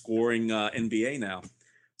 quick scoring NBA now.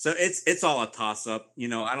 So it's all a toss-up.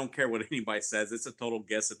 I don't care what anybody says. It's a total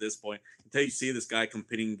guess at this point until you see this guy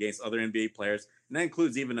competing against other NBA players, and that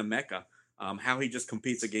includes even Emeka, how he just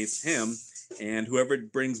competes against him, and whoever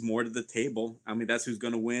brings more to the table, that's who's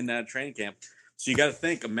going to win that training camp. So you got to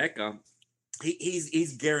think, Emeka,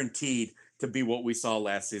 he's guaranteed to be what we saw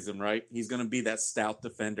last season, right? He's going to be that stout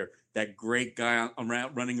defender, that great guy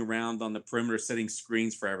running around on the perimeter, setting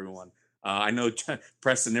screens for everyone. I know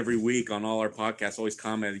Preston every week on all our podcasts always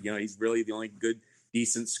commented, he's really the only good,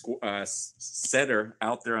 decent setter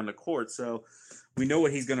out there on the court. So we know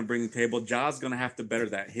what he's going to bring to the table. Ja's going to have to better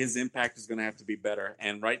that. His impact is going to have to be better.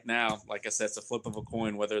 And right now, like I said, it's a flip of a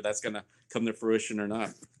coin whether that's going to come to fruition or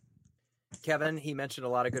not. Kevin, he mentioned a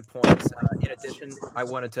lot of good points. In addition, I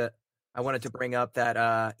wanted to bring up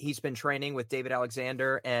that he's been training with David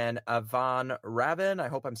Alexander and Van Raven. I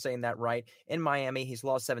hope I'm saying that right. In Miami, he's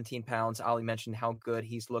lost 17 pounds. Ollie mentioned how good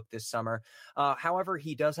he's looked this summer. However,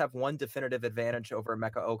 he does have one definitive advantage over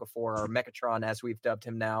Emeka Okafor, or Mechatron, as we've dubbed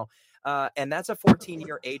him now. And that's a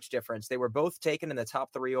 14-year age difference. They were both taken in the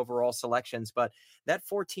top 3 overall selections, but that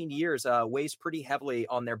 14 years weighs pretty heavily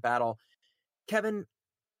on their battle. Kevin,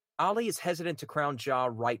 Ollie is hesitant to crown Ja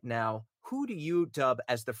right now. Who do you dub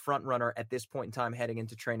as the front runner at this point in time heading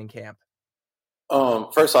into training camp?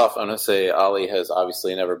 First off, I'm going to say Ollie has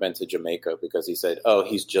obviously never been to Jamaica, because he said, oh,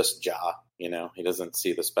 he's just Ja. He doesn't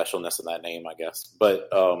see the specialness in that name, I guess. But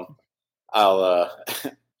I'll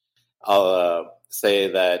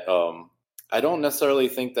say that I don't necessarily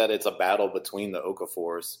think that it's a battle between the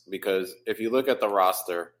Okafors, because if you look at the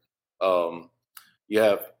roster,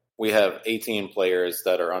 we have 18 players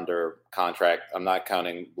that are under contract. I'm not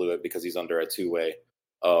counting Blewett because he's under a 2-way.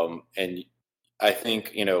 And I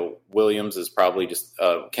think, Williams is probably just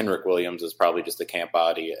Kenrick Williams is probably just a camp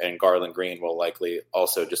body, and Garland Green will likely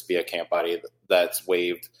also just be a camp body that's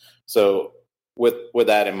waived. So with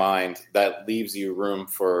that in mind, that leaves you room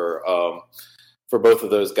for both of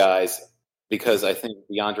those guys, because I think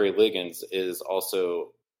DeAndre Liggins is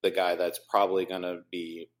also the guy that's probably going to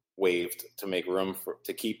be waived to make room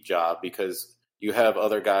to keep Ja, because you have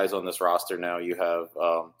other guys on this roster now. You have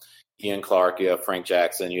Ian Clark, you have Frank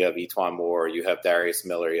Jackson, you have Etwan Moore, you have Darius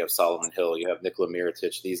Miller, you have Solomon Hill, you have Nikola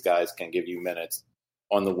Mirotic. These guys can give you minutes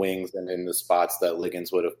on the wings and in the spots that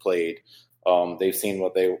Liggins would have played. They've seen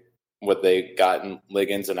what they got in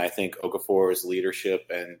Liggins, and I think Okafor's leadership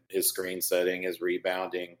and his screen setting, his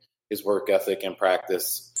rebounding, his work ethic and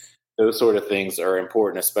practice, those sort of things are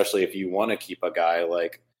important, especially if you want to keep a guy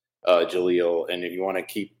like Jahlil, and if you want to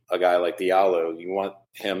keep a guy like Diallo, you want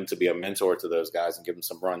him to be a mentor to those guys and give them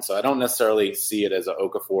some run. So I don't necessarily see it as an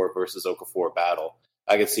Okafor versus Okafor battle.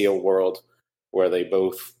 I could see a world where they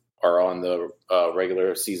both are on the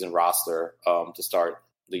regular season roster to start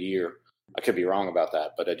the year. I could be wrong about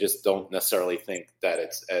that, but I just don't necessarily think that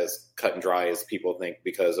it's as cut and dry as people think,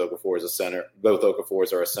 because Okafor is a center. Both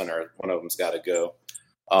Okafors are a center. One of them's got to go.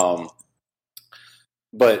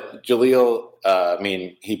 But Jahlil,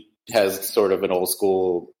 he has sort of an old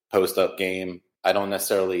school post-up game. I don't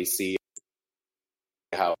necessarily see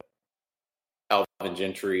how Alvin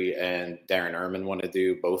Gentry and Darren Erman want to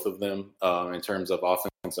do, both of them, in terms of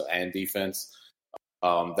offense and defense.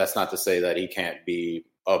 That's not to say that he can't be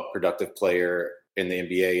a productive player in the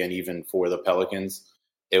NBA, and even for the Pelicans.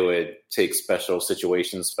 It would take special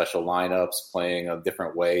situations, special lineups, playing a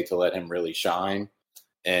different way to let him really shine.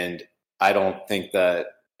 And I don't think that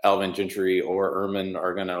Alvin Gentry or Erman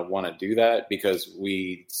are going to want to do that, because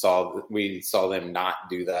we saw them not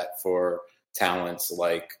do that for talents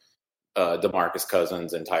like DeMarcus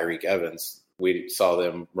Cousins and Tyreek Evans. We saw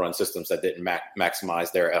them run systems that didn't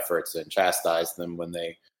maximize their efforts and chastise them when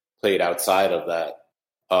they played outside of that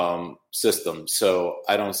system. So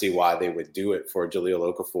I don't see why they would do it for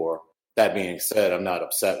Jahlil Okafor. That being said, I'm not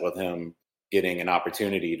upset with him getting an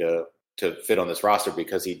opportunity to fit on this roster,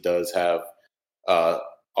 because he does have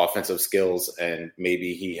offensive skills, and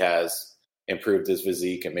maybe he has improved his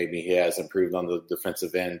physique, and maybe he has improved on the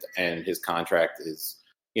defensive end, and his contract is,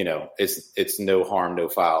 it's no harm, no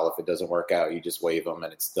foul. If it doesn't work out, you just waive him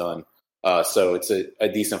and it's done. So it's a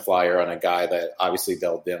decent flyer on a guy that obviously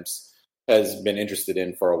Dell Demps has been interested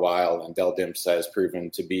in for a while, and Dell Demps has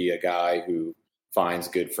proven to be a guy who finds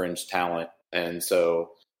good fringe talent. And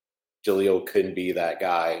so Jahlil couldn't be that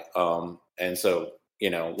guy. And so,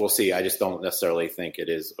 we'll see. I just don't necessarily think it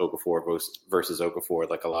is Okafor versus Okafor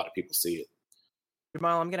like a lot of people see it.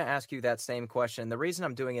 Jamal, I'm going to ask you that same question. The reason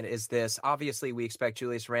I'm doing it is this. Obviously, we expect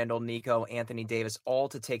Julius Randle, Nico, Anthony Davis all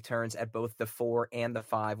to take turns at both the 4 and the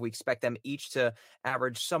 5. We expect them each to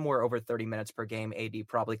average somewhere over 30 minutes per game. AD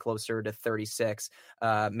probably closer to 36.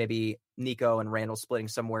 Maybe Nico and Randle splitting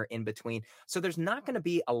somewhere in between. So there's not going to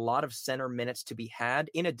be a lot of center minutes to be had.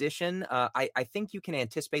 In addition, I think you can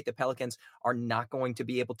anticipate the Pelicans are not going to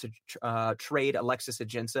be able to trade Alexis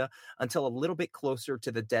Ajinça until a little bit closer to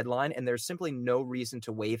the deadline, and there's simply no reason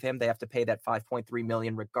to waive him. They have to pay that $5.3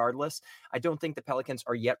 million regardless. I don't think the Pelicans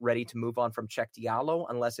are yet ready to move on from Cheick Diallo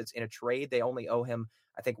unless it's in a trade. They only owe him,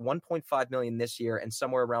 I think, $1.5 million this year and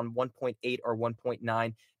somewhere around 1.8 or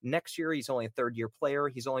 1.9 next year. He's only a third-year player.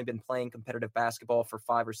 He's only been playing competitive basketball for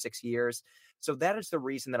 5 or 6 years. So that is the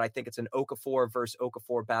reason that I think it's an Okafor versus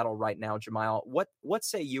Okafor battle right now, Jamal. What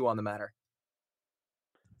say you on the matter?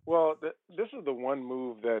 Well, this is the one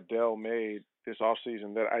move that Dell made this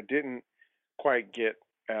offseason that I didn't quite get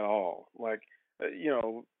at all. Like,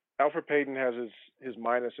 Alfred Payton has his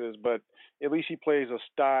minuses, but at least he plays a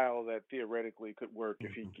style that theoretically could work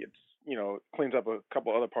if he gets, cleans up a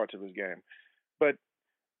couple other parts of his game. But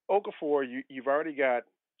Okafor, you've already got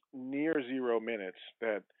near 0 minutes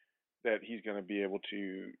that he's going to be able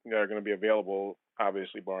to, that are going to be available,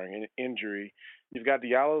 obviously barring an injury. You've got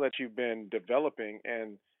Diallo that you've been developing,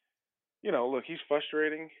 and look, he's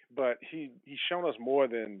frustrating, but he's shown us more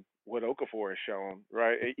than what Okafor has shown,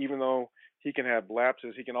 right? Even though he can have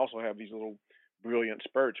lapses, he can also have these little brilliant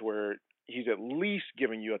spurts where he's at least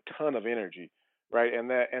giving you a ton of energy, right?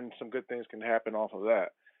 And some good things can happen off of that.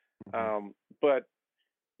 Mm-hmm. But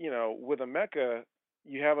with Emeka,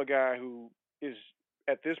 you have a guy who is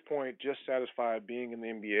at this point just satisfied being in the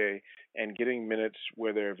NBA and getting minutes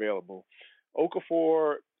where they're available.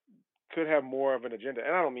 Okafor could have more of an agenda,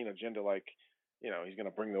 and I don't mean agenda like, he's going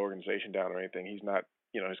to bring the organization down or anything. He's not,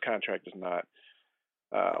 his contract does not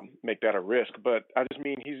make that a risk. But I just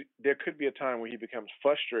mean there could be a time where he becomes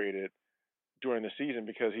frustrated during the season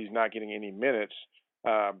because he's not getting any minutes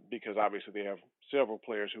because obviously they have several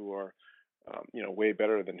players who are, way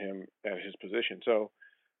better than him at his position. So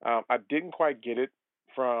I didn't quite get it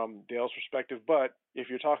from Dale's perspective, but if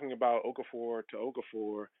you're talking about Okafor to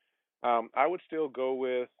Okafor, I would still go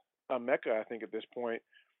with Mecca, I think, at this point,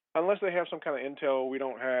 unless they have some kind of intel we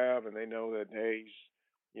don't have and they know that, hey,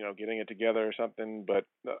 he's, getting it together or something. But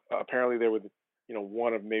apparently there were,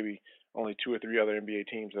 one of maybe only 2 or 3 other NBA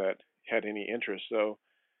teams that had any interest. So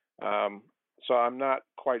I'm not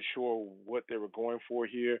quite sure what they were going for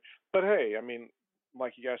here. But hey, I mean,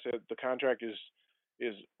 like you guys said, the contract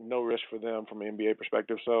is no risk for them from an NBA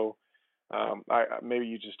perspective. So maybe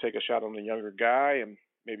you just take a shot on the younger guy, and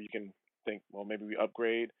maybe you can think, well, maybe we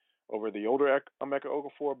upgrade over the older Emeka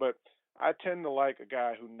Okafor. But I tend to like a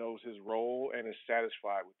guy who knows his role and is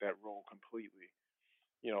satisfied with that role completely.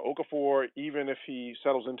 Okafor, even if he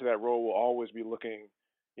settles into that role, will always be looking,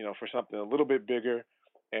 for something a little bit bigger.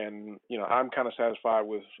 And, I'm kind of satisfied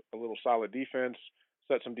with a little solid defense,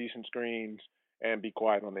 set some decent screens, and be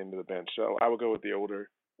quiet on the end of the bench. So I would go with the older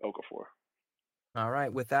Okafor. All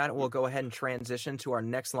right. With that, we'll go ahead and transition to our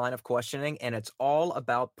next line of questioning, and it's all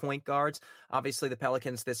about point guards. Obviously, the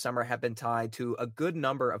Pelicans this summer have been tied to a good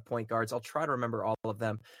number of point guards. I'll try to remember all of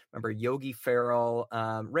them. Remember Yogi Ferrell,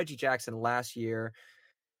 Reggie Jackson last year.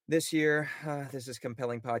 This year, this is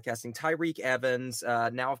compelling podcasting. Tyreek Evans.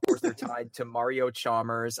 Now, of course, they're tied to Mario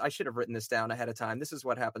Chalmers. I should have written this down ahead of time. This is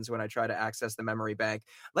what happens when I try to access the memory bank.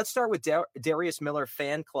 Let's start with Darius Miller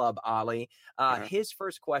Fan Club, Ali. His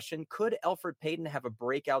first question, could Elfrid Payton have a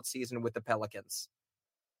breakout season with the Pelicans?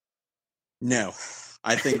 No.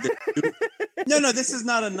 I think no, this is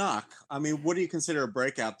not a knock. I mean, what do you consider a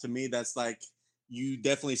breakout? To me, that's like you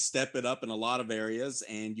definitely step it up in a lot of areas,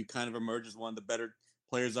 and you kind of emerge as one of the better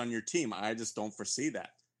players on your team. I just don't foresee that.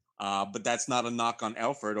 But that's not a knock on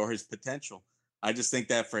Elfrid or his potential. I just think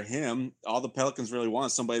that for him, all the Pelicans really want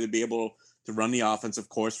is somebody to be able to run the offense, of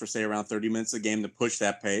course, for say around 30 minutes a game, to push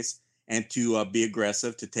that pace and to be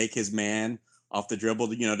aggressive, to take his man off the dribble,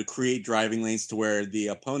 to create driving lanes to where the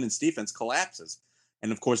opponent's defense collapses.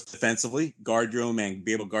 And of course, defensively, guard your own man,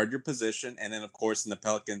 be able to guard your position. And then, of course, in the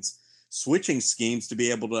Pelicans' switching schemes, to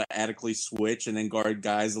be able to adequately switch and then guard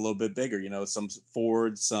guys a little bit bigger, some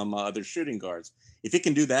forwards, some other shooting guards. If he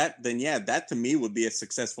can do that, then yeah, that to me would be a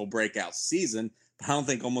successful breakout season. But I don't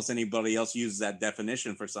think almost anybody else uses that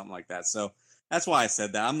definition for something like that. So that's why I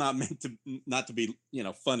said that. I'm not meant to not to be,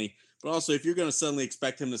 funny, but also if you're going to suddenly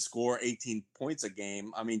expect him to score 18 points a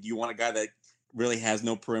game, I mean, do you want a guy that really has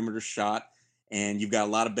no perimeter shot and you've got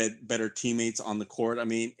a lot of better teammates on the court? I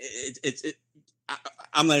mean,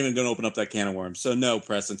 I'm not even going to open up that can of worms. So no,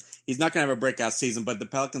 Preston, he's not going to have a breakout season, but the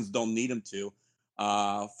Pelicans don't need him to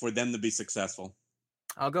for them to be successful.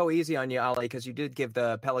 I'll go easy on you, Ali, because you did give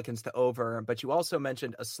the Pelicans the over, but you also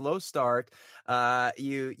mentioned a slow start.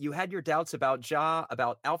 You had your doubts about Ja,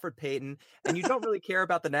 about Elfrid Payton, and you don't really care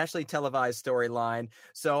about the nationally televised storyline.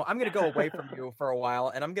 So I'm going to go away from you for a while,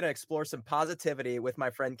 and I'm going to explore some positivity with my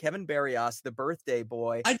friend Kevin Barrios, the birthday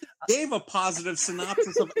boy. I gave a positive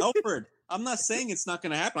synopsis of Elfrid. I'm not saying it's not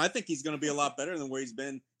going to happen. I think he's going to be a lot better than where he's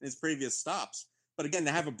been in his previous stops. But again,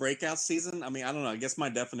 to have a breakout season, I mean, I don't know. I guess my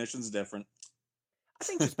definition's different. I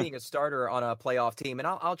think just being a starter on a playoff team, and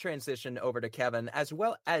I'll transition over to Kevin, as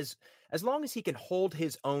well as long as he can hold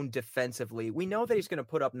his own defensively. We know that he's going to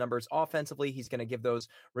put up numbers offensively. He's going to give those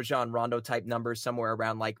Rajon Rondo type numbers somewhere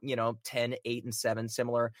around 10, 8, and 7,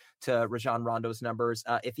 similar to Rajon Rondo's numbers.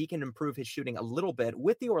 If he can improve his shooting a little bit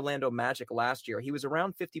with the Orlando Magic last year, he was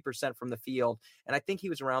around 50% from the field, and I think he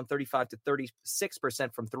was around 35 to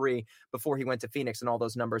 36% from three before he went to Phoenix, and all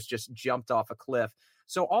those numbers just jumped off a cliff.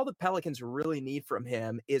 So all the Pelicans really need from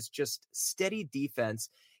him is just steady defense.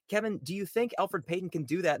 Kevin, do you think Elfrid Payton can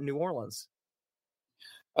do that in New Orleans?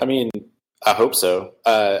 I mean, I hope so.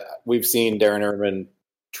 We've seen Darren Irvin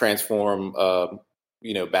transform,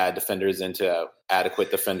 bad defenders into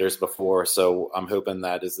adequate defenders before. So I'm hoping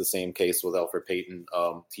that is the same case with Elfrid Payton,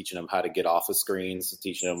 teaching him how to get off the screens,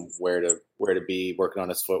 teaching him where to be, working on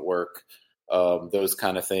his footwork, those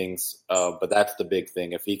kind of things. But that's the big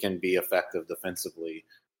thing. If he can be effective defensively,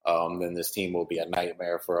 then this team will be a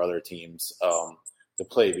nightmare for other teams to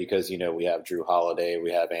play, because, we have Drew Holiday,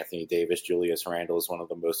 we have Anthony Davis, Julius Randle is one of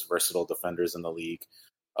the most versatile defenders in the league.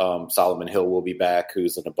 Solomon Hill will be back,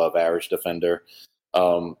 who's an above average defender.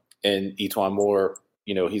 And Etuan Moore,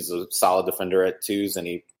 he's a solid defender at twos, and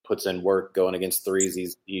he puts in work going against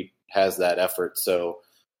threes. He has that effort. So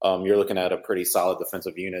you're looking at a pretty solid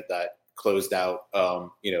defensive unit that closed out,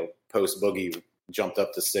 post Boogie, jumped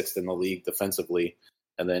up to 6th in the league defensively.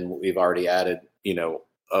 And then we've already added,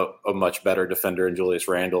 a much better defender in Julius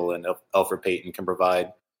Randle, and Elfrid Payton can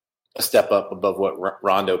provide a step up above what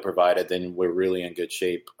Rondo provided, then we're really in good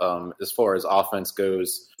shape. As far as offense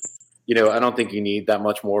goes, I don't think you need that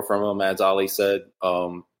much more from him. As Ali said,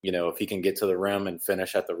 if he can get to the rim and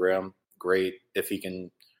finish at the rim, great. If he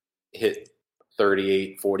can hit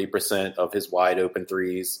 38-40% of his wide open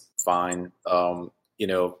threes, fine.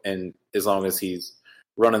 And as long as he's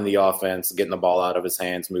running the offense, getting the ball out of his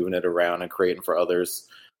hands, moving it around and creating for others,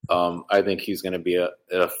 I think he's going to be an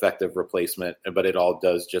effective replacement, but it all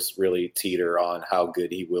does just really teeter on how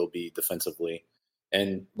good he will be defensively.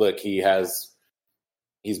 And look,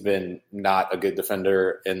 he's been not a good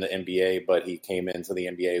defender in the NBA, but he came into the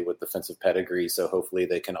NBA with defensive pedigree. So hopefully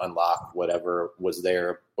they can unlock whatever was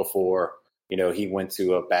there before. He went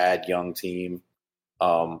to a bad young team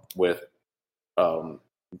with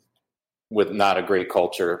not a great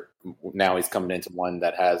culture. Now he's coming into one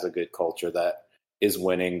that has a good culture, that is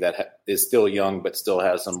winning, that is still young, but still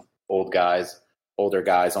has some older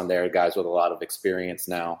guys on there, guys with a lot of experience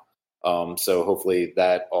now. So hopefully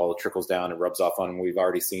that all trickles down and rubs off on him. We've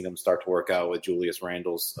already seen him start to work out with Julius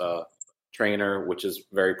Randle's trainer, which is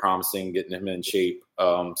very promising, getting him in shape.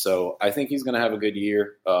 So I think he's going to have a good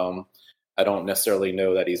year. I don't necessarily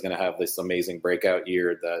know that he's going to have this amazing breakout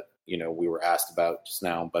year that, we were asked about just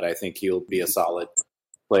now, but I think he'll be a solid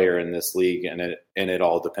player in this league, and it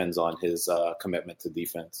all depends on his commitment to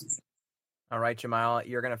defense. All right, Jamal,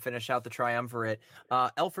 you're going to finish out the triumvirate.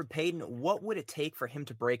 Elfrid Payton, what would it take for him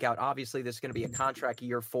to break out? Obviously, this is going to be a contract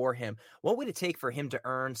year for him. What would it take for him to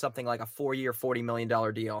earn something like a 4-year, $40 million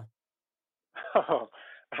deal?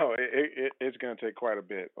 It's going to take quite a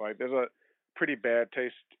bit. Like, there's a pretty bad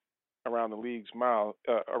taste around the league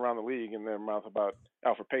in their mouth about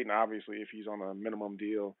Elfrid Payton, obviously, if he's on a minimum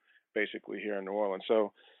deal, basically here in New Orleans.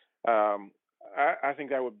 So I think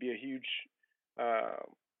that would be a huge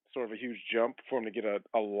jump for him to get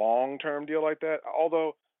a long-term deal like that.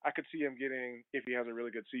 Although I could see him getting, if he has a really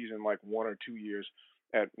good season, like 1 or 2 years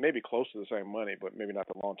at maybe close to the same money, but maybe not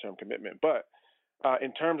the long-term commitment. But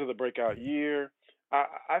in terms of the breakout year,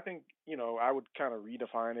 I think, I would kind of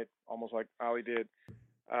redefine it almost like Ali did.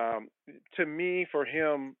 To me, for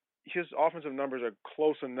him, his offensive numbers are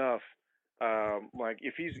close enough. Like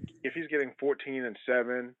if he's getting 14 and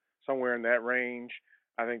 7, somewhere in that range,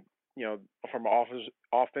 I think, from an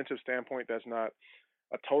offensive standpoint, that's not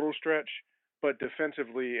a total stretch. But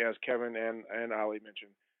defensively, as Kevin and Ali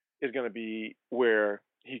mentioned, is going to be where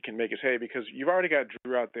he can make his hay, because you've already got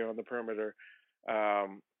Drew out there on the perimeter,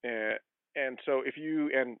 and so if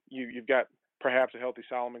you've got perhaps a healthy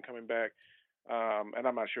Solomon coming back. And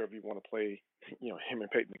I'm not sure if you want to play, him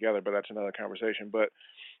and Peyton together, but that's another conversation. But,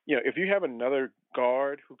 if you have another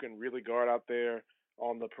guard who can really guard out there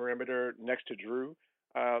on the perimeter next to Drew,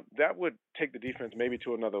 that would take the defense maybe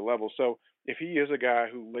to another level. So if he is a guy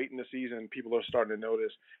who late in the season, people are starting to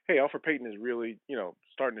notice, hey, Elfrid Payton is really,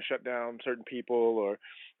 starting to shut down certain people, or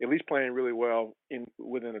at least playing really well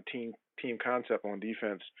within a team concept on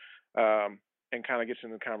defense. And kind of gets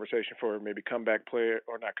in the conversation for maybe comeback player,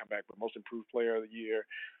 or not comeback, but most improved player of the year,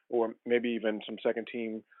 or maybe even some second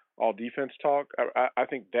team all defense talk. I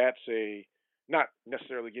think that's not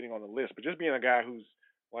necessarily getting on the list, but just being a guy who's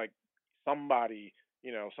like somebody,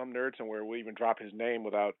 some nerd somewhere will even drop his name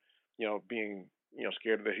without, being,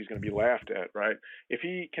 scared that he's going to be laughed at, right? If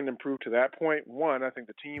he can improve to that point, one, I think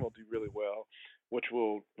the team will do really well, which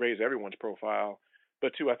will raise everyone's profile.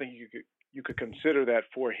 But two, I think you could consider that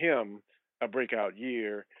for him a breakout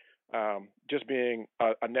year, just being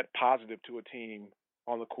a net positive to a team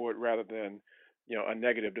on the court rather than, a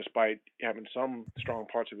negative, despite having some strong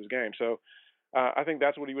parts of his game. So I think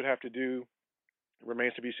that's what he would have to do.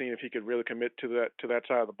 Remains to be seen if he could really commit to that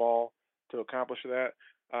side of the ball to accomplish that.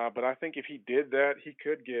 But I think if he did that, he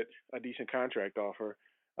could get a decent contract offer.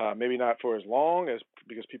 Maybe not for as long as,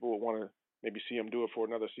 because people would want to maybe see him do it for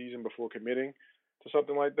another season before committing to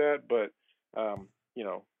something like that. But,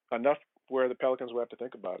 enough where the Pelicans will have to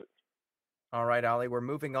think about it. All right, Ali, we're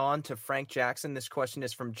moving on to Frank Jackson. This question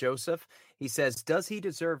is from Joseph. He says, does he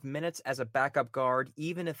deserve minutes as a backup guard,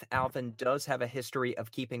 even if Alvin does have a history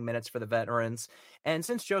of keeping minutes for the veterans? And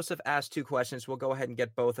since Joseph asked 2 questions, we'll go ahead and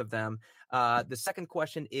get both of them. The second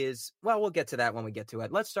question is, well, we'll get to that when we get to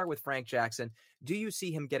it. Let's start with Frank Jackson. Do you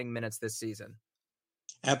see him getting minutes this season?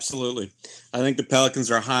 Absolutely. I think the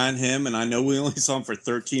Pelicans are high on him, and I know we only saw him for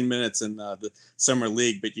 13 minutes in the summer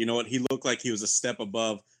league, but you know what? He looked like he was a step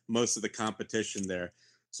above most of the competition there.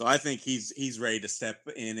 So I think he's ready to step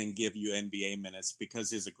in and give you NBA minutes,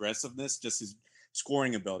 because his aggressiveness, just his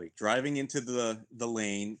scoring ability, driving into the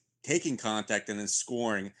lane, taking contact, and then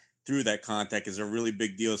scoring through that contact is a really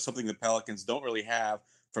big deal. It's something the Pelicans don't really have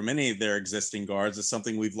from any of their existing guards. It's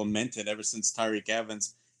something we've lamented ever since Tyreek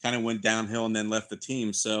Evans kind of went downhill and then left the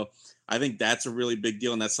team. So I think that's a really big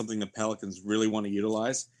deal, and that's something the Pelicans really want to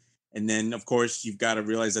utilize. And then, of course, you've got to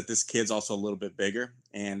realize that this kid's also a little bit bigger,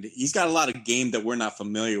 and he's got a lot of game that we're not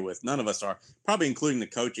familiar with. None of us are, probably including the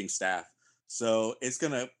coaching staff. So it's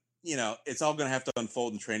going to, it's all going to have to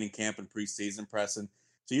unfold in training camp and preseason, Preston.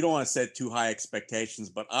 So you don't want to set too high expectations,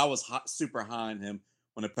 but I was super high on him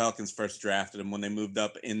when the Pelicans first drafted him, when they moved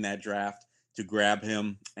up in that draft to grab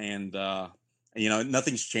him. And,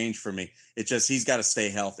 nothing's changed for me. It's just he's got to stay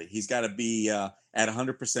healthy. He's got to be at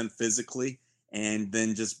 100% physically, and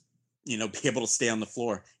then just, be able to stay on the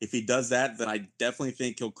floor. If he does that, then I definitely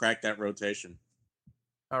think he'll crack that rotation.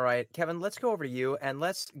 All right, Kevin, let's go over to you, and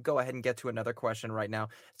let's go ahead and get to another question right now.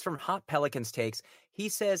 It's from Hot Pelicans Takes. He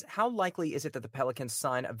says, how likely is it that the Pelicans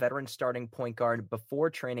sign a veteran starting point guard before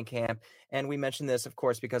training camp? And we mentioned this, of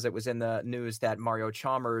course, because it was in the news that Mario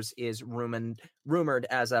Chalmers is rumored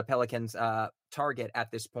as a Pelicans target at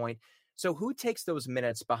this point. So who takes those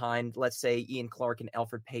minutes behind, let's say, Ian Clark and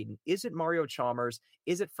Elfrid Payton? Is it Mario Chalmers?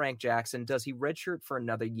 Is it Frank Jackson? Does he redshirt for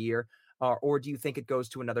another year? Or do you think it goes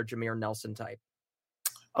to another Jameer Nelson type?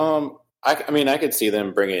 I could see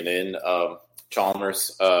them bringing in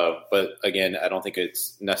Chalmers, but again, I don't think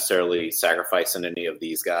it's necessarily sacrificing any of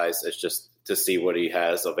these guys. It's just to see what he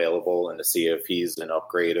has available and to see if he's an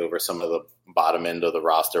upgrade over some of the bottom end of the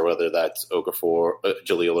roster, whether that's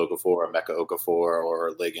Jahlil Okafor, or Mecca Okafor,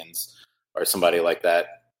 or Liggins, or somebody like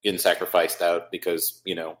that getting sacrificed out because,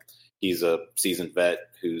 he's a seasoned vet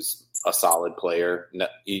who's a solid player.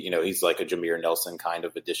 He's like a Jameer Nelson kind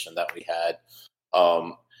of addition that we had.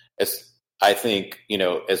 I think,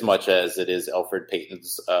 as much as it is Elfrid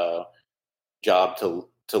Payton's job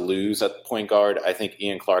to lose at point guard, I think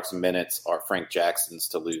Ian Clark's minutes are Frank Jackson's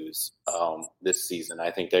to lose this season. I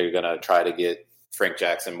think they're going to try to get Frank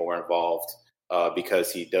Jackson more involved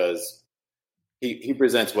because he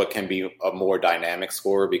presents what can be a more dynamic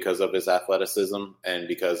scorer because of his athleticism and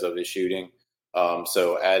because of his shooting.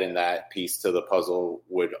 So adding that piece to the puzzle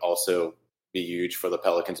would also be huge for the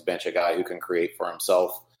Pelicans bench, a guy who can create for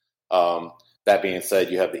himself. That being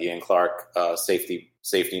said, you have the Ian Clark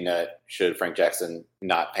safety net should Frank Jackson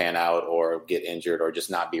not pan out or get injured or just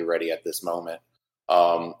not be ready at this moment.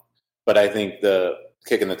 But I think the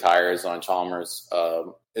kicking the tires on Chalmers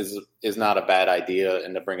is not a bad idea,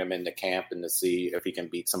 and to bring him into camp and to see if he can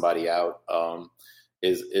beat somebody out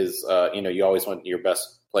you always want your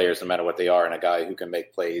best players, no matter what they are, and a guy who can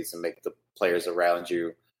make plays and make the players around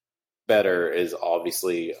you better is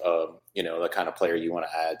obviously, the kind of player you want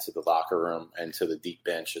to add to the locker room and to the deep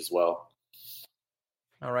bench as well.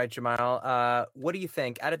 All right, Jamal, what do you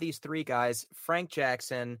think? Out of these three guys, Frank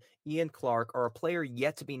Jackson, Ian Clark, or a player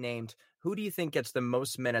yet to be named, who do you think gets the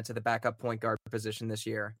most minutes at the backup point guard position this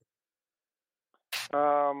year?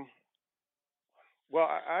 Well,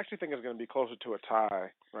 I actually think it's going to be closer to a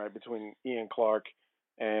tie, right, between Ian Clark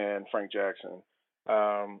and Frank Jackson.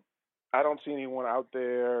 I don't see anyone out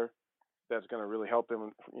there that's going to really help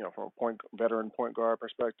him, from a veteran point guard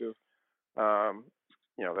perspective.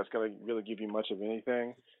 That's going to really give you much of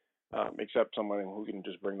anything, except someone who can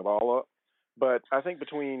just bring the ball up. But I think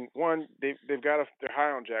between one, they're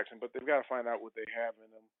high on Jackson, but they've got to find out what they have in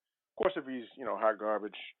him. Of course, if he's, hot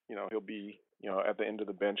garbage, he'll be, at the end of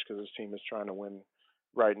the bench because his team is trying to win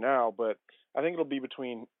right now. But I think it'll be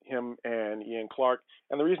between him and Ian Clark.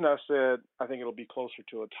 And the reason I said I think it'll be closer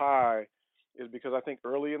to a tie is because I think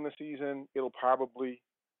early in the season, it'll probably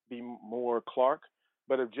be more Clark.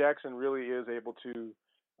 But if Jackson really is able to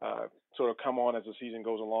sort of come on as the season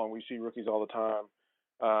goes along, we see rookies all the time.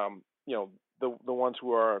 The ones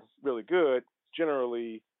who are really good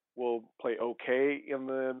generally will play okay in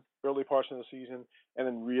the early parts of the season and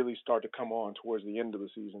then really start to come on towards the end of the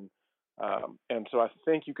season. And so I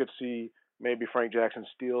think you could see maybe Frank Jackson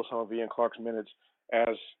steal some of Ian Clark's minutes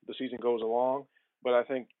as the season goes along. But I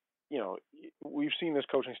think, we've seen this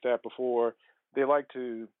coaching staff before.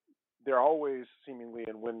 They're always seemingly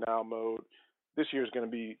in win now mode. This year is going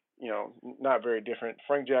to be, not very different.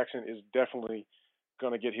 Frank Jackson is definitely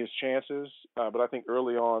going to get his chances, but I think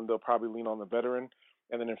early on they'll probably lean on the veteran.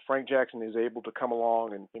 And then if Frank Jackson is able to come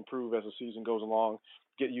along and improve as the season goes along,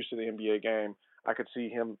 get used to the NBA game, I could see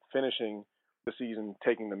him finishing the season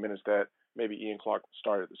taking the minutes that maybe Ian Clark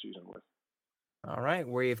started the season with. All right,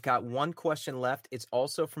 we've got one question left. It's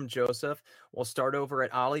also from Joseph. We'll start over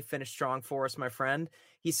at Ollie. Finish strong for us, my friend.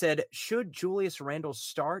 He said, should Julius Randle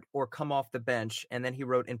start or come off the bench? And then he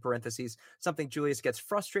wrote in parentheses, something Julius gets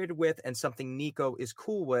frustrated with and something Nico is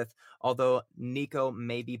cool with, although Nico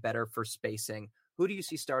may be better for spacing. Who do you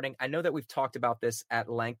see starting? I know that we've talked about this at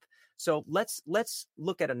length. So let's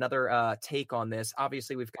look at another take on this.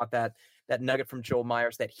 Obviously, we've got that nugget from Joel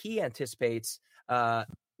Myers that he anticipates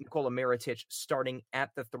Nikola Mirotic starting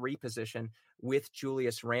at the 3 position with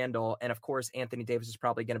Julius Randle. And of course, Anthony Davis is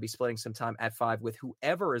probably going to be splitting some time at 5 with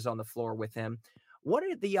whoever is on the floor with him. What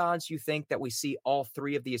are the odds you think that we see all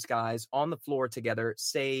 3 of these guys on the floor together,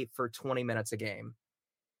 say for 20 minutes a game?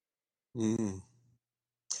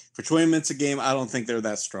 For 20 minutes a game, I don't think they're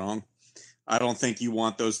that strong. I don't think you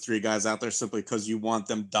want those 3 guys out there simply because you want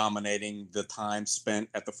them dominating the time spent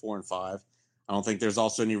at the 4 and 5. I don't think there's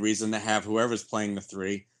also any reason to have whoever's playing the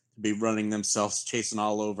 3 to be running themselves, chasing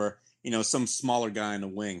all over, some smaller guy in the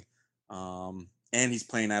wing. And he's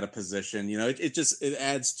playing out of position. It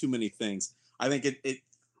adds too many things. I think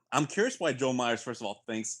I'm curious why Joel Myers, first of all,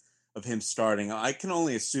 thinks of him starting. I can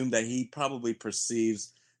only assume that he probably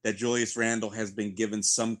perceives that Julius Randle has been given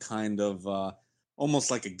some kind of almost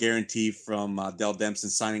like a guarantee from Dell Dempsey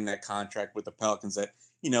signing that contract with the Pelicans that,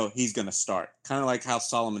 he's going to start. Kind of like how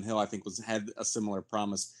Solomon Hill, I think, had a similar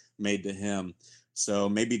promise made to him. So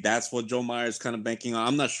maybe that's what Joel Myers kind of banking on.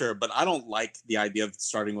 I'm not sure, but I don't like the idea of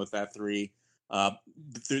starting with that 3,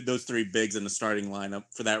 those 3 bigs in the starting lineup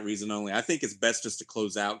for that reason only. I think it's best just to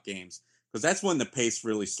close out games because that's when the pace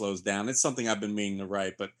really slows down. It's something I've been meaning to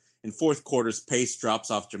write, but in fourth quarters, pace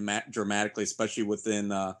drops off dramatically, especially within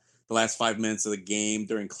the last 5 minutes of the game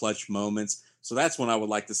during clutch moments. So that's when I would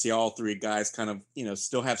like to see all 3 guys kind of,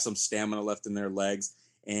 still have some stamina left in their legs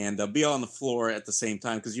and be on the floor at the same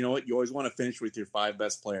time. Because you know what? You always want to finish with your 5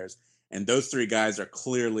 best players. And those 3 guys are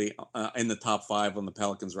clearly in the top 5 on the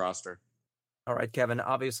Pelicans roster. All right, Kevin,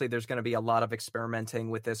 obviously there's going to be a lot of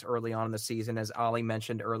experimenting with this early on in the season. As Ollie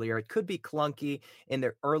mentioned earlier, it could be clunky in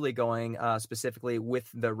the early going, specifically with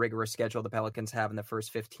the rigorous schedule the Pelicans have in the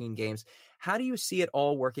first 15 games. How do you see it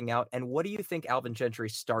all working out, and what do you think Alvin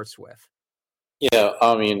Gentry starts with? Yeah,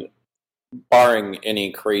 I mean, barring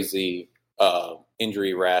any crazy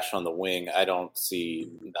injury rash on the wing, I don't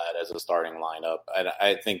see that as a starting lineup.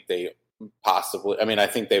 I think they I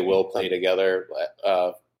think they will play together,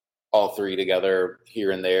 all 3 together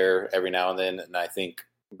here and there every now and then.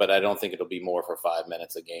 But I don't think it'll be more for 5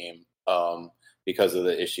 minutes a game because of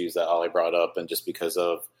the issues that Ollie brought up and just because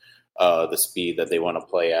of the speed that they want to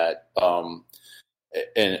play at.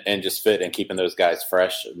 And just fit and keeping those guys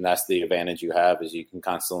fresh. And that's the advantage you have is you can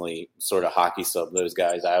constantly sort of hockey sub those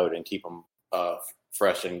guys out and keep them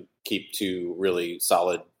fresh and keep 2 really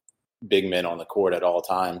solid big men on the court at all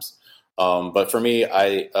times. But for me,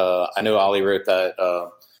 I know Ollie wrote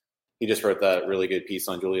that he just wrote that really good piece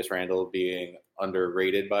on Julius Randle being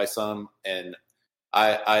underrated by some. And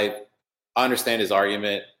I understand his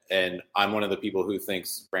argument. And I'm one of the people who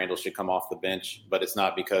thinks Randle should come off the bench, but it's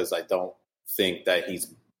not because I don't think that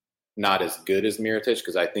he's not as good as Mirotic,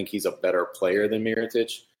 because I think he's a better player than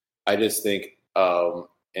Mirotic. I just think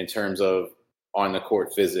in terms of on the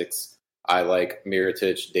court physics, I like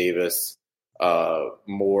Mirotic, Davis,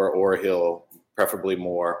 Moore or Hill, preferably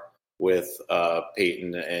Moore, with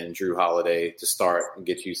Peyton and Drew Holiday to start and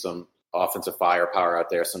get you some offensive firepower out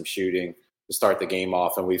there, some shooting to start the game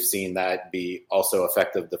off. And we've seen that be also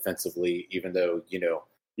effective defensively, even though,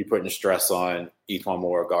 you're putting stress on Etwan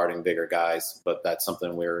Moore guarding bigger guys, but that's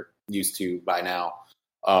something we're used to by now.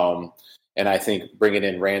 And I think bringing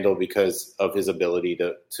in Randle because of his ability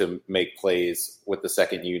to make plays with the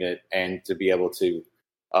second unit and to be able to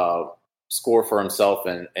score for himself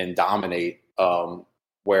and dominate,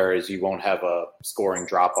 whereas you won't have a scoring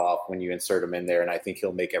drop-off when you insert him in there. And I think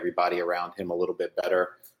he'll make everybody around him a little bit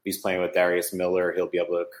better. If he's playing with Darius Miller, he'll be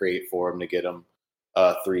able to create for him to get him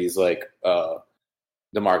threes like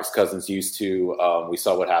DeMarcus Cousins used to. We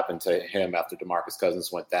saw what happened to him after DeMarcus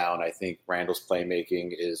Cousins went down. I think Randle's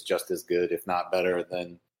playmaking is just as good, if not better,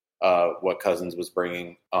 than what Cousins was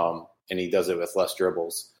bringing, and he does it with less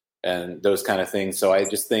dribbles and those kind of things. So I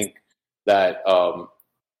just think that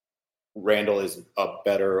Randle is a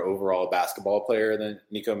better overall basketball player than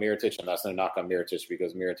Niko Mirotic, and that's no knock on Mirotic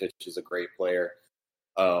because Mirotic is a great player.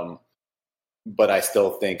 But I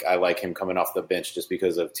still think I like him coming off the bench just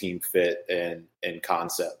because of team fit and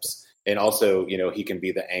concepts. And also, he can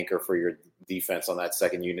be the anchor for your defense on that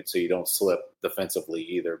second unit so you don't slip defensively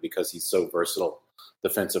either because he's so versatile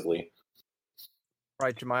defensively.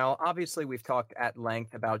 Right, Jamal. Obviously, we've talked at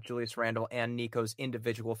length about Julius Randle and Nico's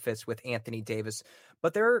individual fits with Anthony Davis,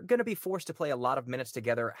 but they're going to be forced to play a lot of minutes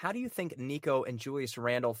together. How do you think Nico and Julius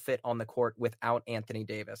Randle fit on the court without Anthony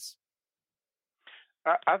Davis?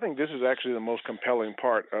 I think this is actually the most compelling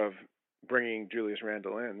part of bringing Julius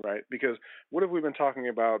Randle in, right? Because what have we been talking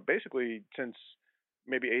about basically since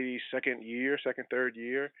maybe 82nd year, second, third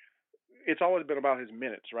year? it's always been about his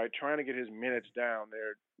minutes, right? Trying to get his minutes down.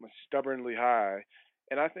 They're stubbornly high,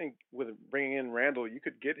 and I think with bringing in Randall, you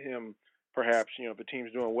could get him perhaps, if the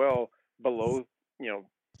team's doing well, below,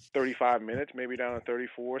 35 minutes, maybe down to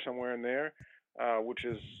 34, somewhere in there, which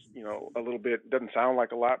is, a little bit, doesn't sound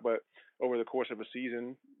like a lot, but over the course of a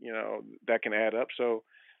season, that can add up. So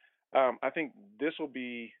I think this will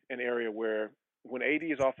be an area where when AD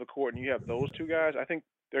is off the court and you have those two guys, I think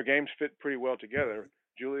their games fit pretty well together.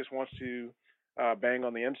 Julius wants to bang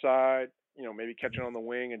on the inside, maybe catch it on the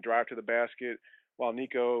wing and drive to the basket, while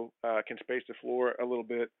Nico can space the floor a little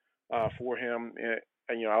bit for him, and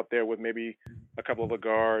out there with maybe a couple of the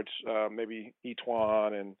guards, maybe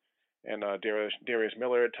Etwan and Darius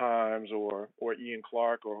Miller at times, or Ian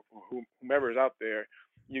Clark, or whomever is out there.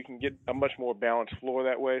 You can get a much more balanced floor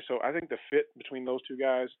that way. So I think the fit between those two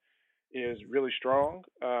guys is really strong.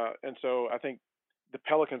 And so I think the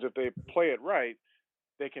Pelicans, if they play it right,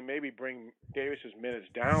 they can maybe bring Davis's minutes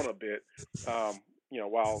down a bit,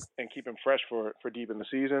 and keep him fresh for deep in the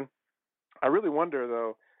season. I really wonder,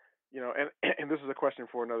 though, and this is a question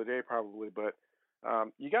for another day probably, but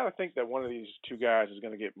you got to think that one of these two guys is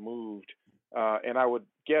going to get moved, and I would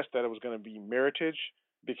guess that it was going to be Meritage,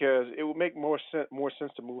 because it would make more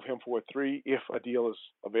sense to move him for a 3 if a deal is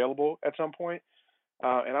available at some point.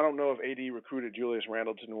 And I don't know if AD recruited Julius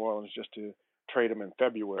Randle to New Orleans just to trade him in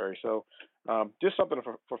February. So just something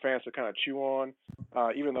for fans to kind of chew on,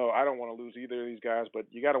 even though I don't want to lose either of these guys, but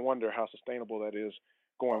you got to wonder how sustainable that is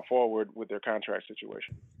going forward with their contract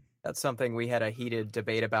situation. That's something we had a heated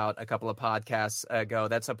debate about a couple of podcasts ago.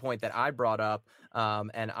 That's a point that I brought up,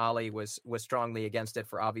 and Ali was strongly against it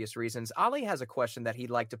for obvious reasons. Ali has a question that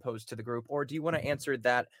he'd like to pose to the group, or do you want to answer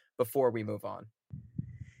that before we move on?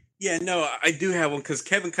 Yeah, no, I do have one, because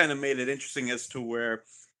Kevin kind of made it interesting as to where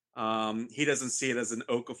he doesn't see it as an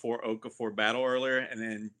Okafor battle earlier, and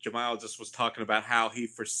then Jamal just was talking about how he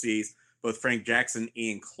foresees both Frank Jackson and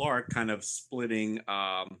Ian Clark kind of splitting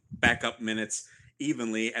backup minutes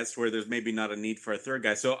evenly, as to where there's maybe not a need for a third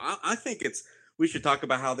guy. So I think we should talk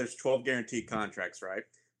about how there's 12 guaranteed contracts, right?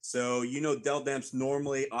 So, Dell Demps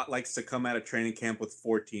normally likes to come out of training camp with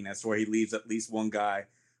 14, as to where he leaves at least one guy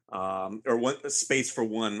or one space for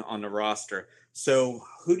one on the roster. So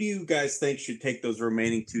who do you guys think should take those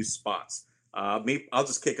remaining 2 spots? I'll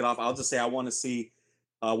just kick it off. I'll just say I want to see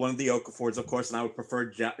one of the Okafors, of course, and I would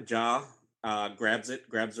prefer Ja grabs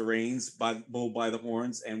the reins by the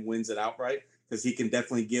horns and wins it outright, because he can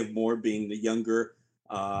definitely give more, being the younger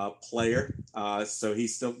player. So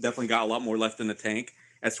he's still definitely got a lot more left in the tank.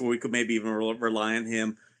 That's where we could maybe even rely on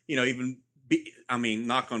him.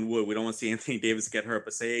 Knock on wood, we don't want to see Anthony Davis get hurt,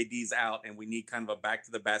 but say AD's out and we need kind of a back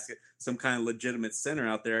to the basket, some kind of legitimate center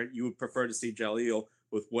out there, you would prefer to see Jahlil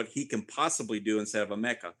with what he can possibly do instead of a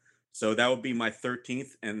Mecca. So that would be my 13th.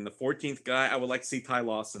 And the 14th guy, I would like to see Ty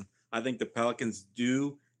Lawson. I think the Pelicans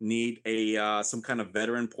do need some kind of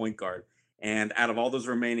veteran point guard. And out of all those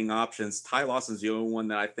remaining options, Ty Lawson's the only one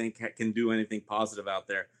that I think can do anything positive out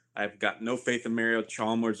there. I've got no faith in Mario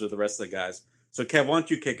Chalmers or the rest of the guys. So, Kev, why don't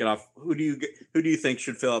you kick it off? Who do you think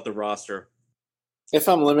should fill out the roster? If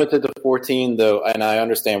I'm limited to 14, though, and I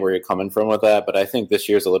understand where you're coming from with that, but I think this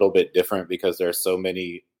year's a little bit different because there are so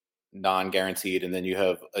many non-guaranteed, and then you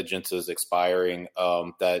have agendas expiring.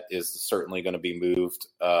 That is certainly going to be moved.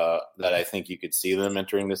 That I think you could see them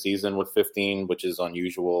entering the season with 15, which is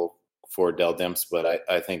unusual for Dell Demps, but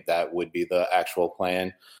I think that would be the actual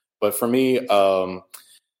plan. But for me, I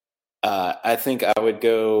think I would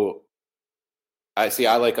go.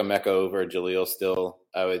 I like a Mecca over Jahlil still.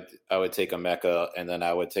 I would take a Mecca, and then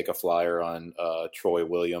I would take a flyer on Troy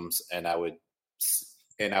Williams, and I would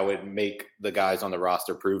make the guys on the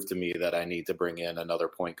roster prove to me that I need to bring in another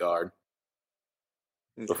point guard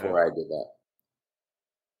before I did that.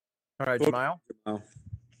 All right, Jamal.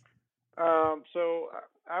 So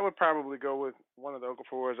I would probably go with one of the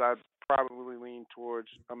Okafors. I'd probably lean towards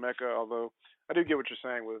a Mecca, although I do get what you're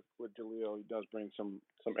saying with Jahlil. He does bring some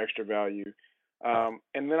extra value.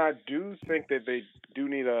 And then I do think that they do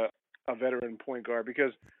need a veteran point guard,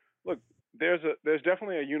 because, look, there's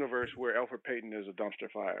definitely a universe where Elfrid Payton is a dumpster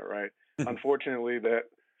fire, right? Unfortunately,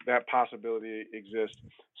 that possibility exists.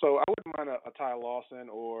 So I wouldn't mind a Ty Lawson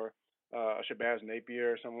or a Shabazz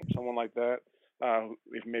Napier, someone like that,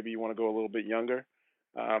 if maybe you want to go a little bit younger.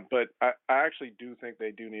 But I actually do think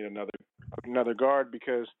they do need another guard,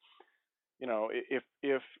 because,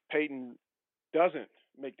 if Payton doesn't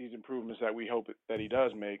make these improvements that we hope that he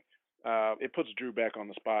does make, it puts Drew back on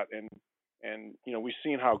the spot, and we've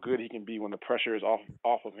seen how good he can be when the pressure is off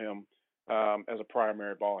of him as a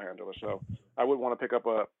primary ball handler. So I would want to pick up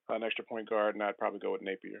an extra point guard, and I'd probably go with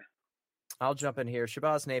Napier. I'll jump in here.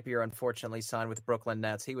 Shabazz Napier unfortunately signed with Brooklyn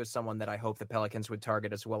Nets. He was someone that I hope the Pelicans would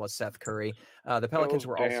target, as well as Seth Curry. The Pelicans Those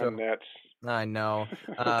were damn also... Nets. I know.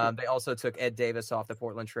 They also took Ed Davis off the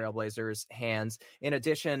Portland Trailblazers' hands. In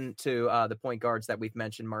addition to the point guards that we've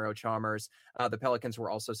mentioned, Mario Chalmers, the Pelicans were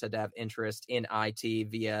also said to have interest in IT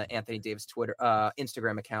via Anthony Davis'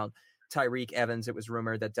 Instagram account. Tyreek Evans, it was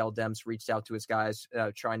rumored that Dell Demps reached out to his guys,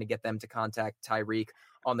 trying to get them to contact Tyreek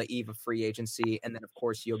on the eve of free agency. And then, of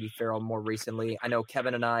course, Yogi Ferrell more recently. I know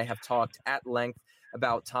Kevin and I have talked at length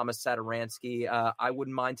about Thomas Satoransky. I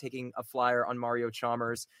wouldn't mind taking a flyer on Mario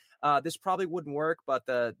Chalmers. This probably wouldn't work, but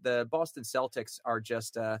the Boston Celtics are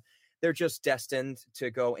just they're just destined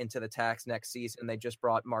to go into the tax next season. They just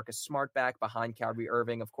brought Marcus Smart back behind Kyrie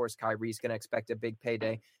Irving. Of course, Kyrie's going to expect a big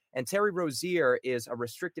payday. And Terry Rozier is a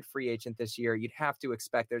restricted free agent this year. You'd have to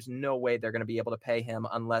expect there's no way they're going to be able to pay him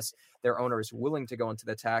unless their owner is willing to go into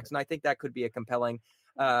the tax. And I think that could be a compelling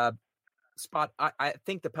spot. I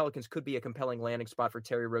think the Pelicans could be a compelling landing spot for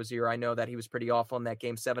Terry Rozier. I know that he was pretty awful in that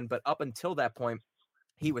Game 7, but up until that point,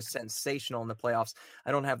 he was sensational in the playoffs.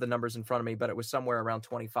 I don't have the numbers in front of me, but it was somewhere around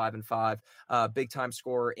 25 and 5. Big time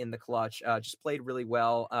scorer in the clutch. Just played really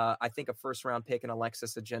well. I think a first round pick in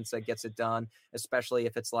Alexis Ajinça gets it done, especially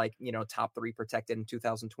if it's like, top 3 protected in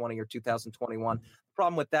 2020 or 2021. The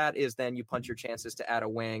problem with that is then you punch your chances to add a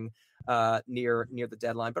wing near the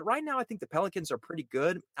deadline. But right now, I think the Pelicans are pretty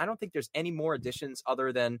good. I don't think there's any more additions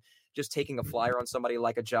other than just taking a flyer on somebody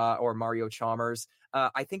like a Ja or Mario Chalmers.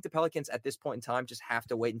 I think the Pelicans at this point in time just have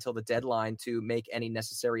to wait until the deadline to make any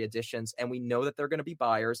necessary additions. And we know that they're going to be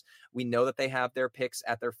buyers. We know that they have their picks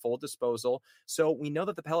at their full disposal. So we know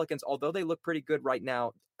that the Pelicans, although they look pretty good right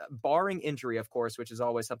now, barring injury, of course, which is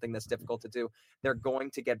always something that's difficult to do, they're going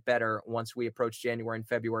to get better once we approach January and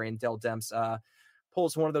February and Dell Demps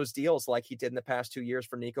pulls one of those deals like he did in the past 2 years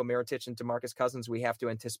for Nico Mirotic and DeMarcus Cousins. We have to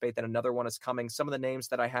anticipate that another one is coming. Some of the names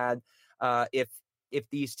that I had, if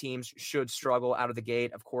these teams should struggle out of the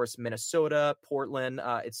gate, of course, Minnesota, Portland,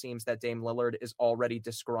 it seems that Dame Lillard is already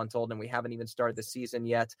disgruntled and we haven't even started the season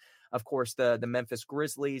yet. Of course, the Memphis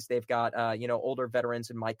Grizzlies, they've got, older veterans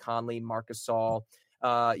in Mike Conley, Marcus Gasol.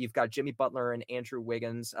 You've got Jimmy Butler and Andrew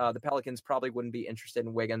Wiggins. The Pelicans probably wouldn't be interested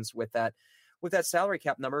in Wiggins with that salary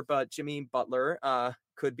cap number, but Jimmy Butler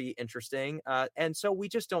could be interesting. And so we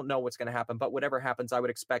just don't know what's going to happen. But whatever happens, I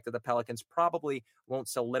would expect that the Pelicans probably won't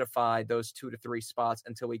solidify those 2 to 3 spots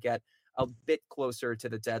until we get a bit closer to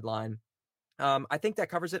the deadline. I think that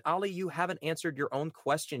covers it. Ali, you haven't answered your own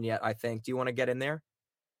question yet, I think. Do you want to get in there?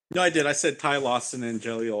 No, I did. I said Ty Lawson and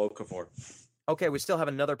Jahlil Okafor. Okay, we still have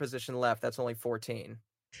another position left. That's only 14.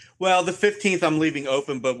 Well, the 15th I'm leaving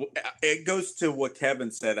open, but it goes to what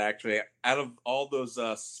Kevin said, actually. Out of all those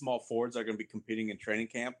small forwards that are going to be competing in training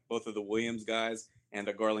camp, both of the Williams guys and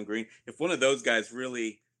the Garland Green, if one of those guys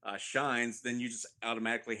really shines, then you just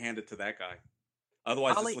automatically hand it to that guy.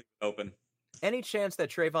 Otherwise, just leave it open. Any chance that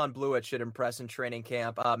Trayvon Blewett should impress in training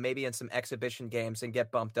camp, maybe in some exhibition games and get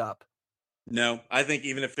bumped up? No, I think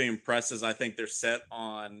even if he impresses, I think they're set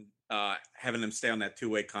on having him stay on that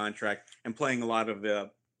 2-way contract and playing a lot of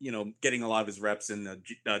getting a lot of his reps in the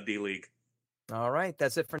D League. All right.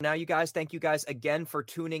 That's it for now, you guys. Thank you guys again for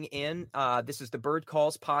tuning in. This is the Bird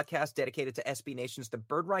Calls podcast dedicated to SB Nation's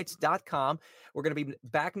thebirdrights.com. We're going to be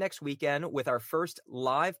back next weekend with our first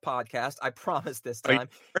live podcast. I promise this time.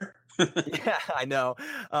 Yeah, I know.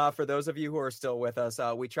 For those of you who are still with us,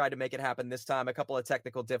 we tried to make it happen this time. A couple of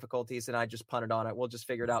technical difficulties, and I just punted on it. We'll just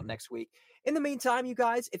figure it out next week. In the meantime, you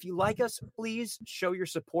guys, if you like us, please show your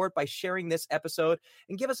support by sharing this episode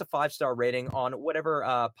and give us a 5-star rating on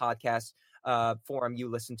whatever podcast forum you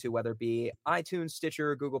listen to, whether it be iTunes,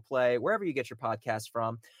 Stitcher, Google Play, wherever you get your podcasts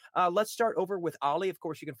from. Let's start over with Ali. Of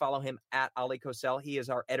course, you can follow him at Ali Kosel. He is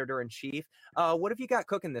our editor-in-chief. What have you got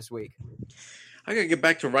cooking this week? I got to get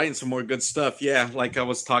back to writing some more good stuff. Yeah, like I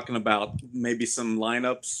was talking about, maybe some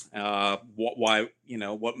lineups,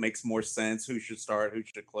 what makes more sense, who should start, who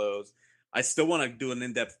should close. I still want to do an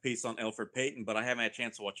in-depth piece on Elfrid Payton, but I haven't had a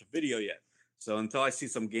chance to watch a video yet. So until I see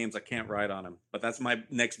some games, I can't write on them. But that's my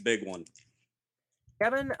next big one.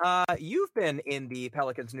 Kevin, you've been in the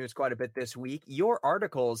Pelicans news quite a bit this week. Your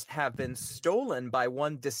articles have been stolen by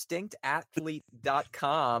one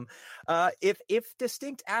distinctathlete.com. If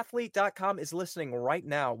distinctathlete.com is listening right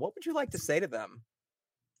now, what would you like to say to them?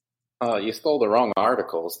 You stole the wrong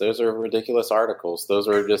articles. Those are ridiculous articles. Those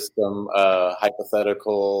are just some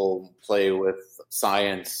hypothetical play with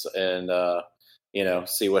science and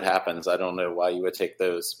see what happens. I don't know why you would take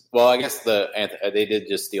those. Well, I guess they did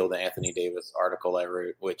just steal the Anthony Davis article I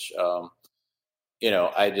wrote, which,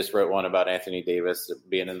 I just wrote one about Anthony Davis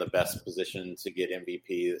being in the best position to get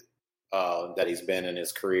MVP that he's been in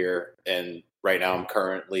his career. And right now I'm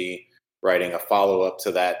currently writing a follow-up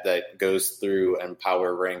to that goes through and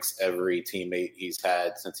power ranks every teammate he's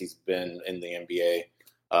had since he's been in the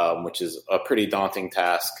NBA, which is a pretty daunting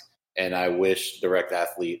task. And I wish Direct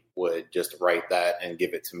Athlete would just write that and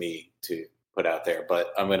give it to me to put out there.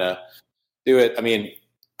 But I'm going to do it. I mean,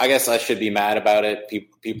 I guess I should be mad about it.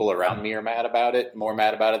 People around me are mad about it, more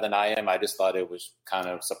mad about it than I am. I just thought it was kind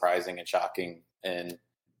of surprising and shocking and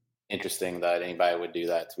interesting that anybody would do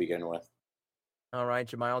that to begin with. All right,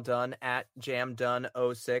 Jamal Dunn at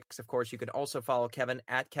JamDunn06. Of course, you can also follow Kevin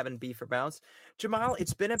at Kevin B for Bounce. Jamal,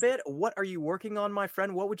 it's been a bit. What are you working on, my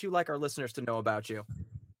friend? What would you like our listeners to know about you?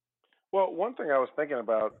 Well, one thing I was thinking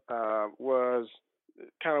about was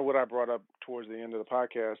kind of what I brought up towards the end of the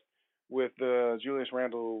podcast with the Julius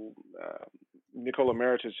Randle, Nikola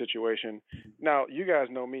Mirotic situation. Now, you guys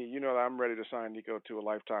know me. You know that I'm ready to sign Nico to a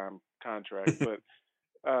lifetime contract. But,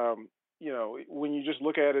 you know, when you just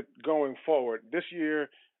look at it going forward, this year,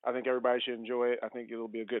 I think everybody should enjoy it. I think it'll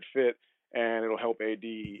be a good fit, and it'll help AD.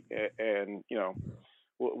 And you know,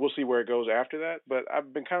 we'll see where it goes after that. But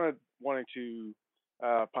I've been kind of wanting to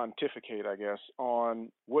pontificate, I guess,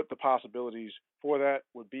 on what the possibilities for that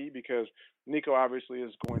would be, because Nico obviously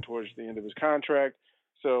is going towards the end of his contract.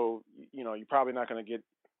 So, you know, you're probably not going to get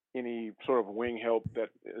any sort of wing help that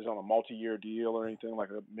is on a multi-year deal or anything like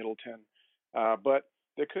a Middleton. But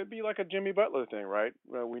there could be like a Jimmy Butler thing, right?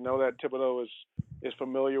 We know that Thibodeau is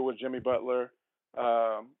familiar with Jimmy Butler,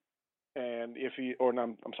 and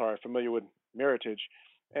familiar with Mirotic.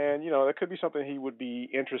 And, you know, that could be something he would be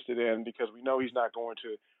interested in, because we know he's not going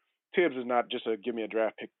to – Tibbs is not just a give me a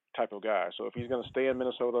draft pick type of guy. So if he's going to stay in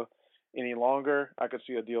Minnesota any longer, I could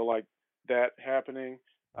see a deal like that happening.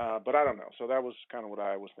 But I don't know. So that was kind of what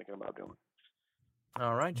I was thinking about doing.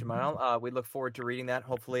 All right, Jamal. We look forward to reading that,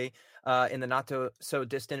 hopefully, in the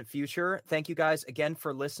not-so-distant future. Thank you guys again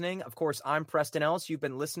for listening. Of course, I'm Preston Ellis. You've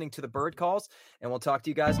been listening to the Bird Calls, and we'll talk to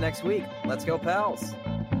you guys next week. Let's go, Pels.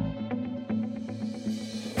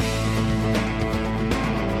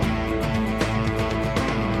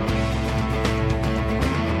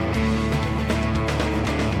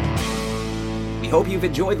 Hope you've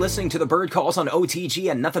enjoyed listening to the Bird Calls on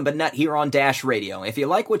OTG and Nothing But Net here on Dash Radio. If you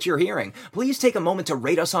like what you're hearing, please take a moment to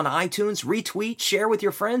rate us on iTunes, retweet, share with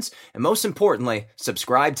your friends, and most importantly,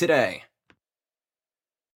 subscribe today.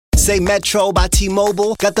 Say Metro by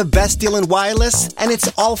T-Mobile, got the best deal in wireless, and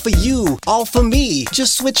it's all for you, all for me.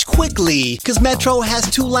 Just switch quickly, cause Metro has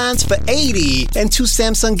 2 lines for $80 and 2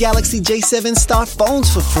 Samsung Galaxy J7 Star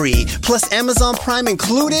phones for free, plus Amazon Prime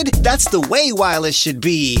included. That's the way wireless should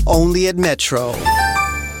be, only at Metro.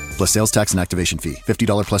 Plus sales tax and activation fee.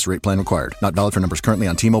 $50 plus rate plan required. Not valid for numbers currently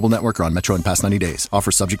on T-Mobile network or on Metro in past 90 days.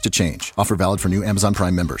 Offer subject to change. Offer valid for new Amazon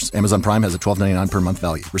Prime members. Amazon Prime has a $12.99 per month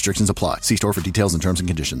value. Restrictions apply. See store for details and terms and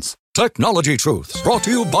conditions. Technology Truths, brought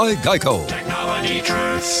to you by Geico. Technology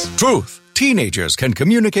Truths. Truth. Teenagers can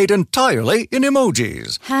communicate entirely in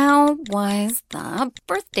emojis. How was the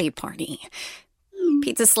birthday party?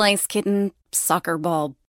 Pizza slice, kitten, soccer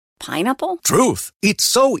ball, pineapple? Truth. It's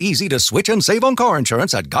so easy to switch and save on car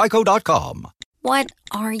insurance at Geico.com. What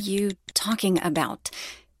are you talking about?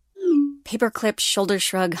 Paperclip, shoulder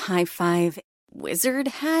shrug, high five, wizard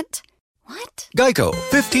hat? What? Geico.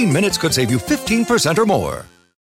 15 minutes could save you 15% or more.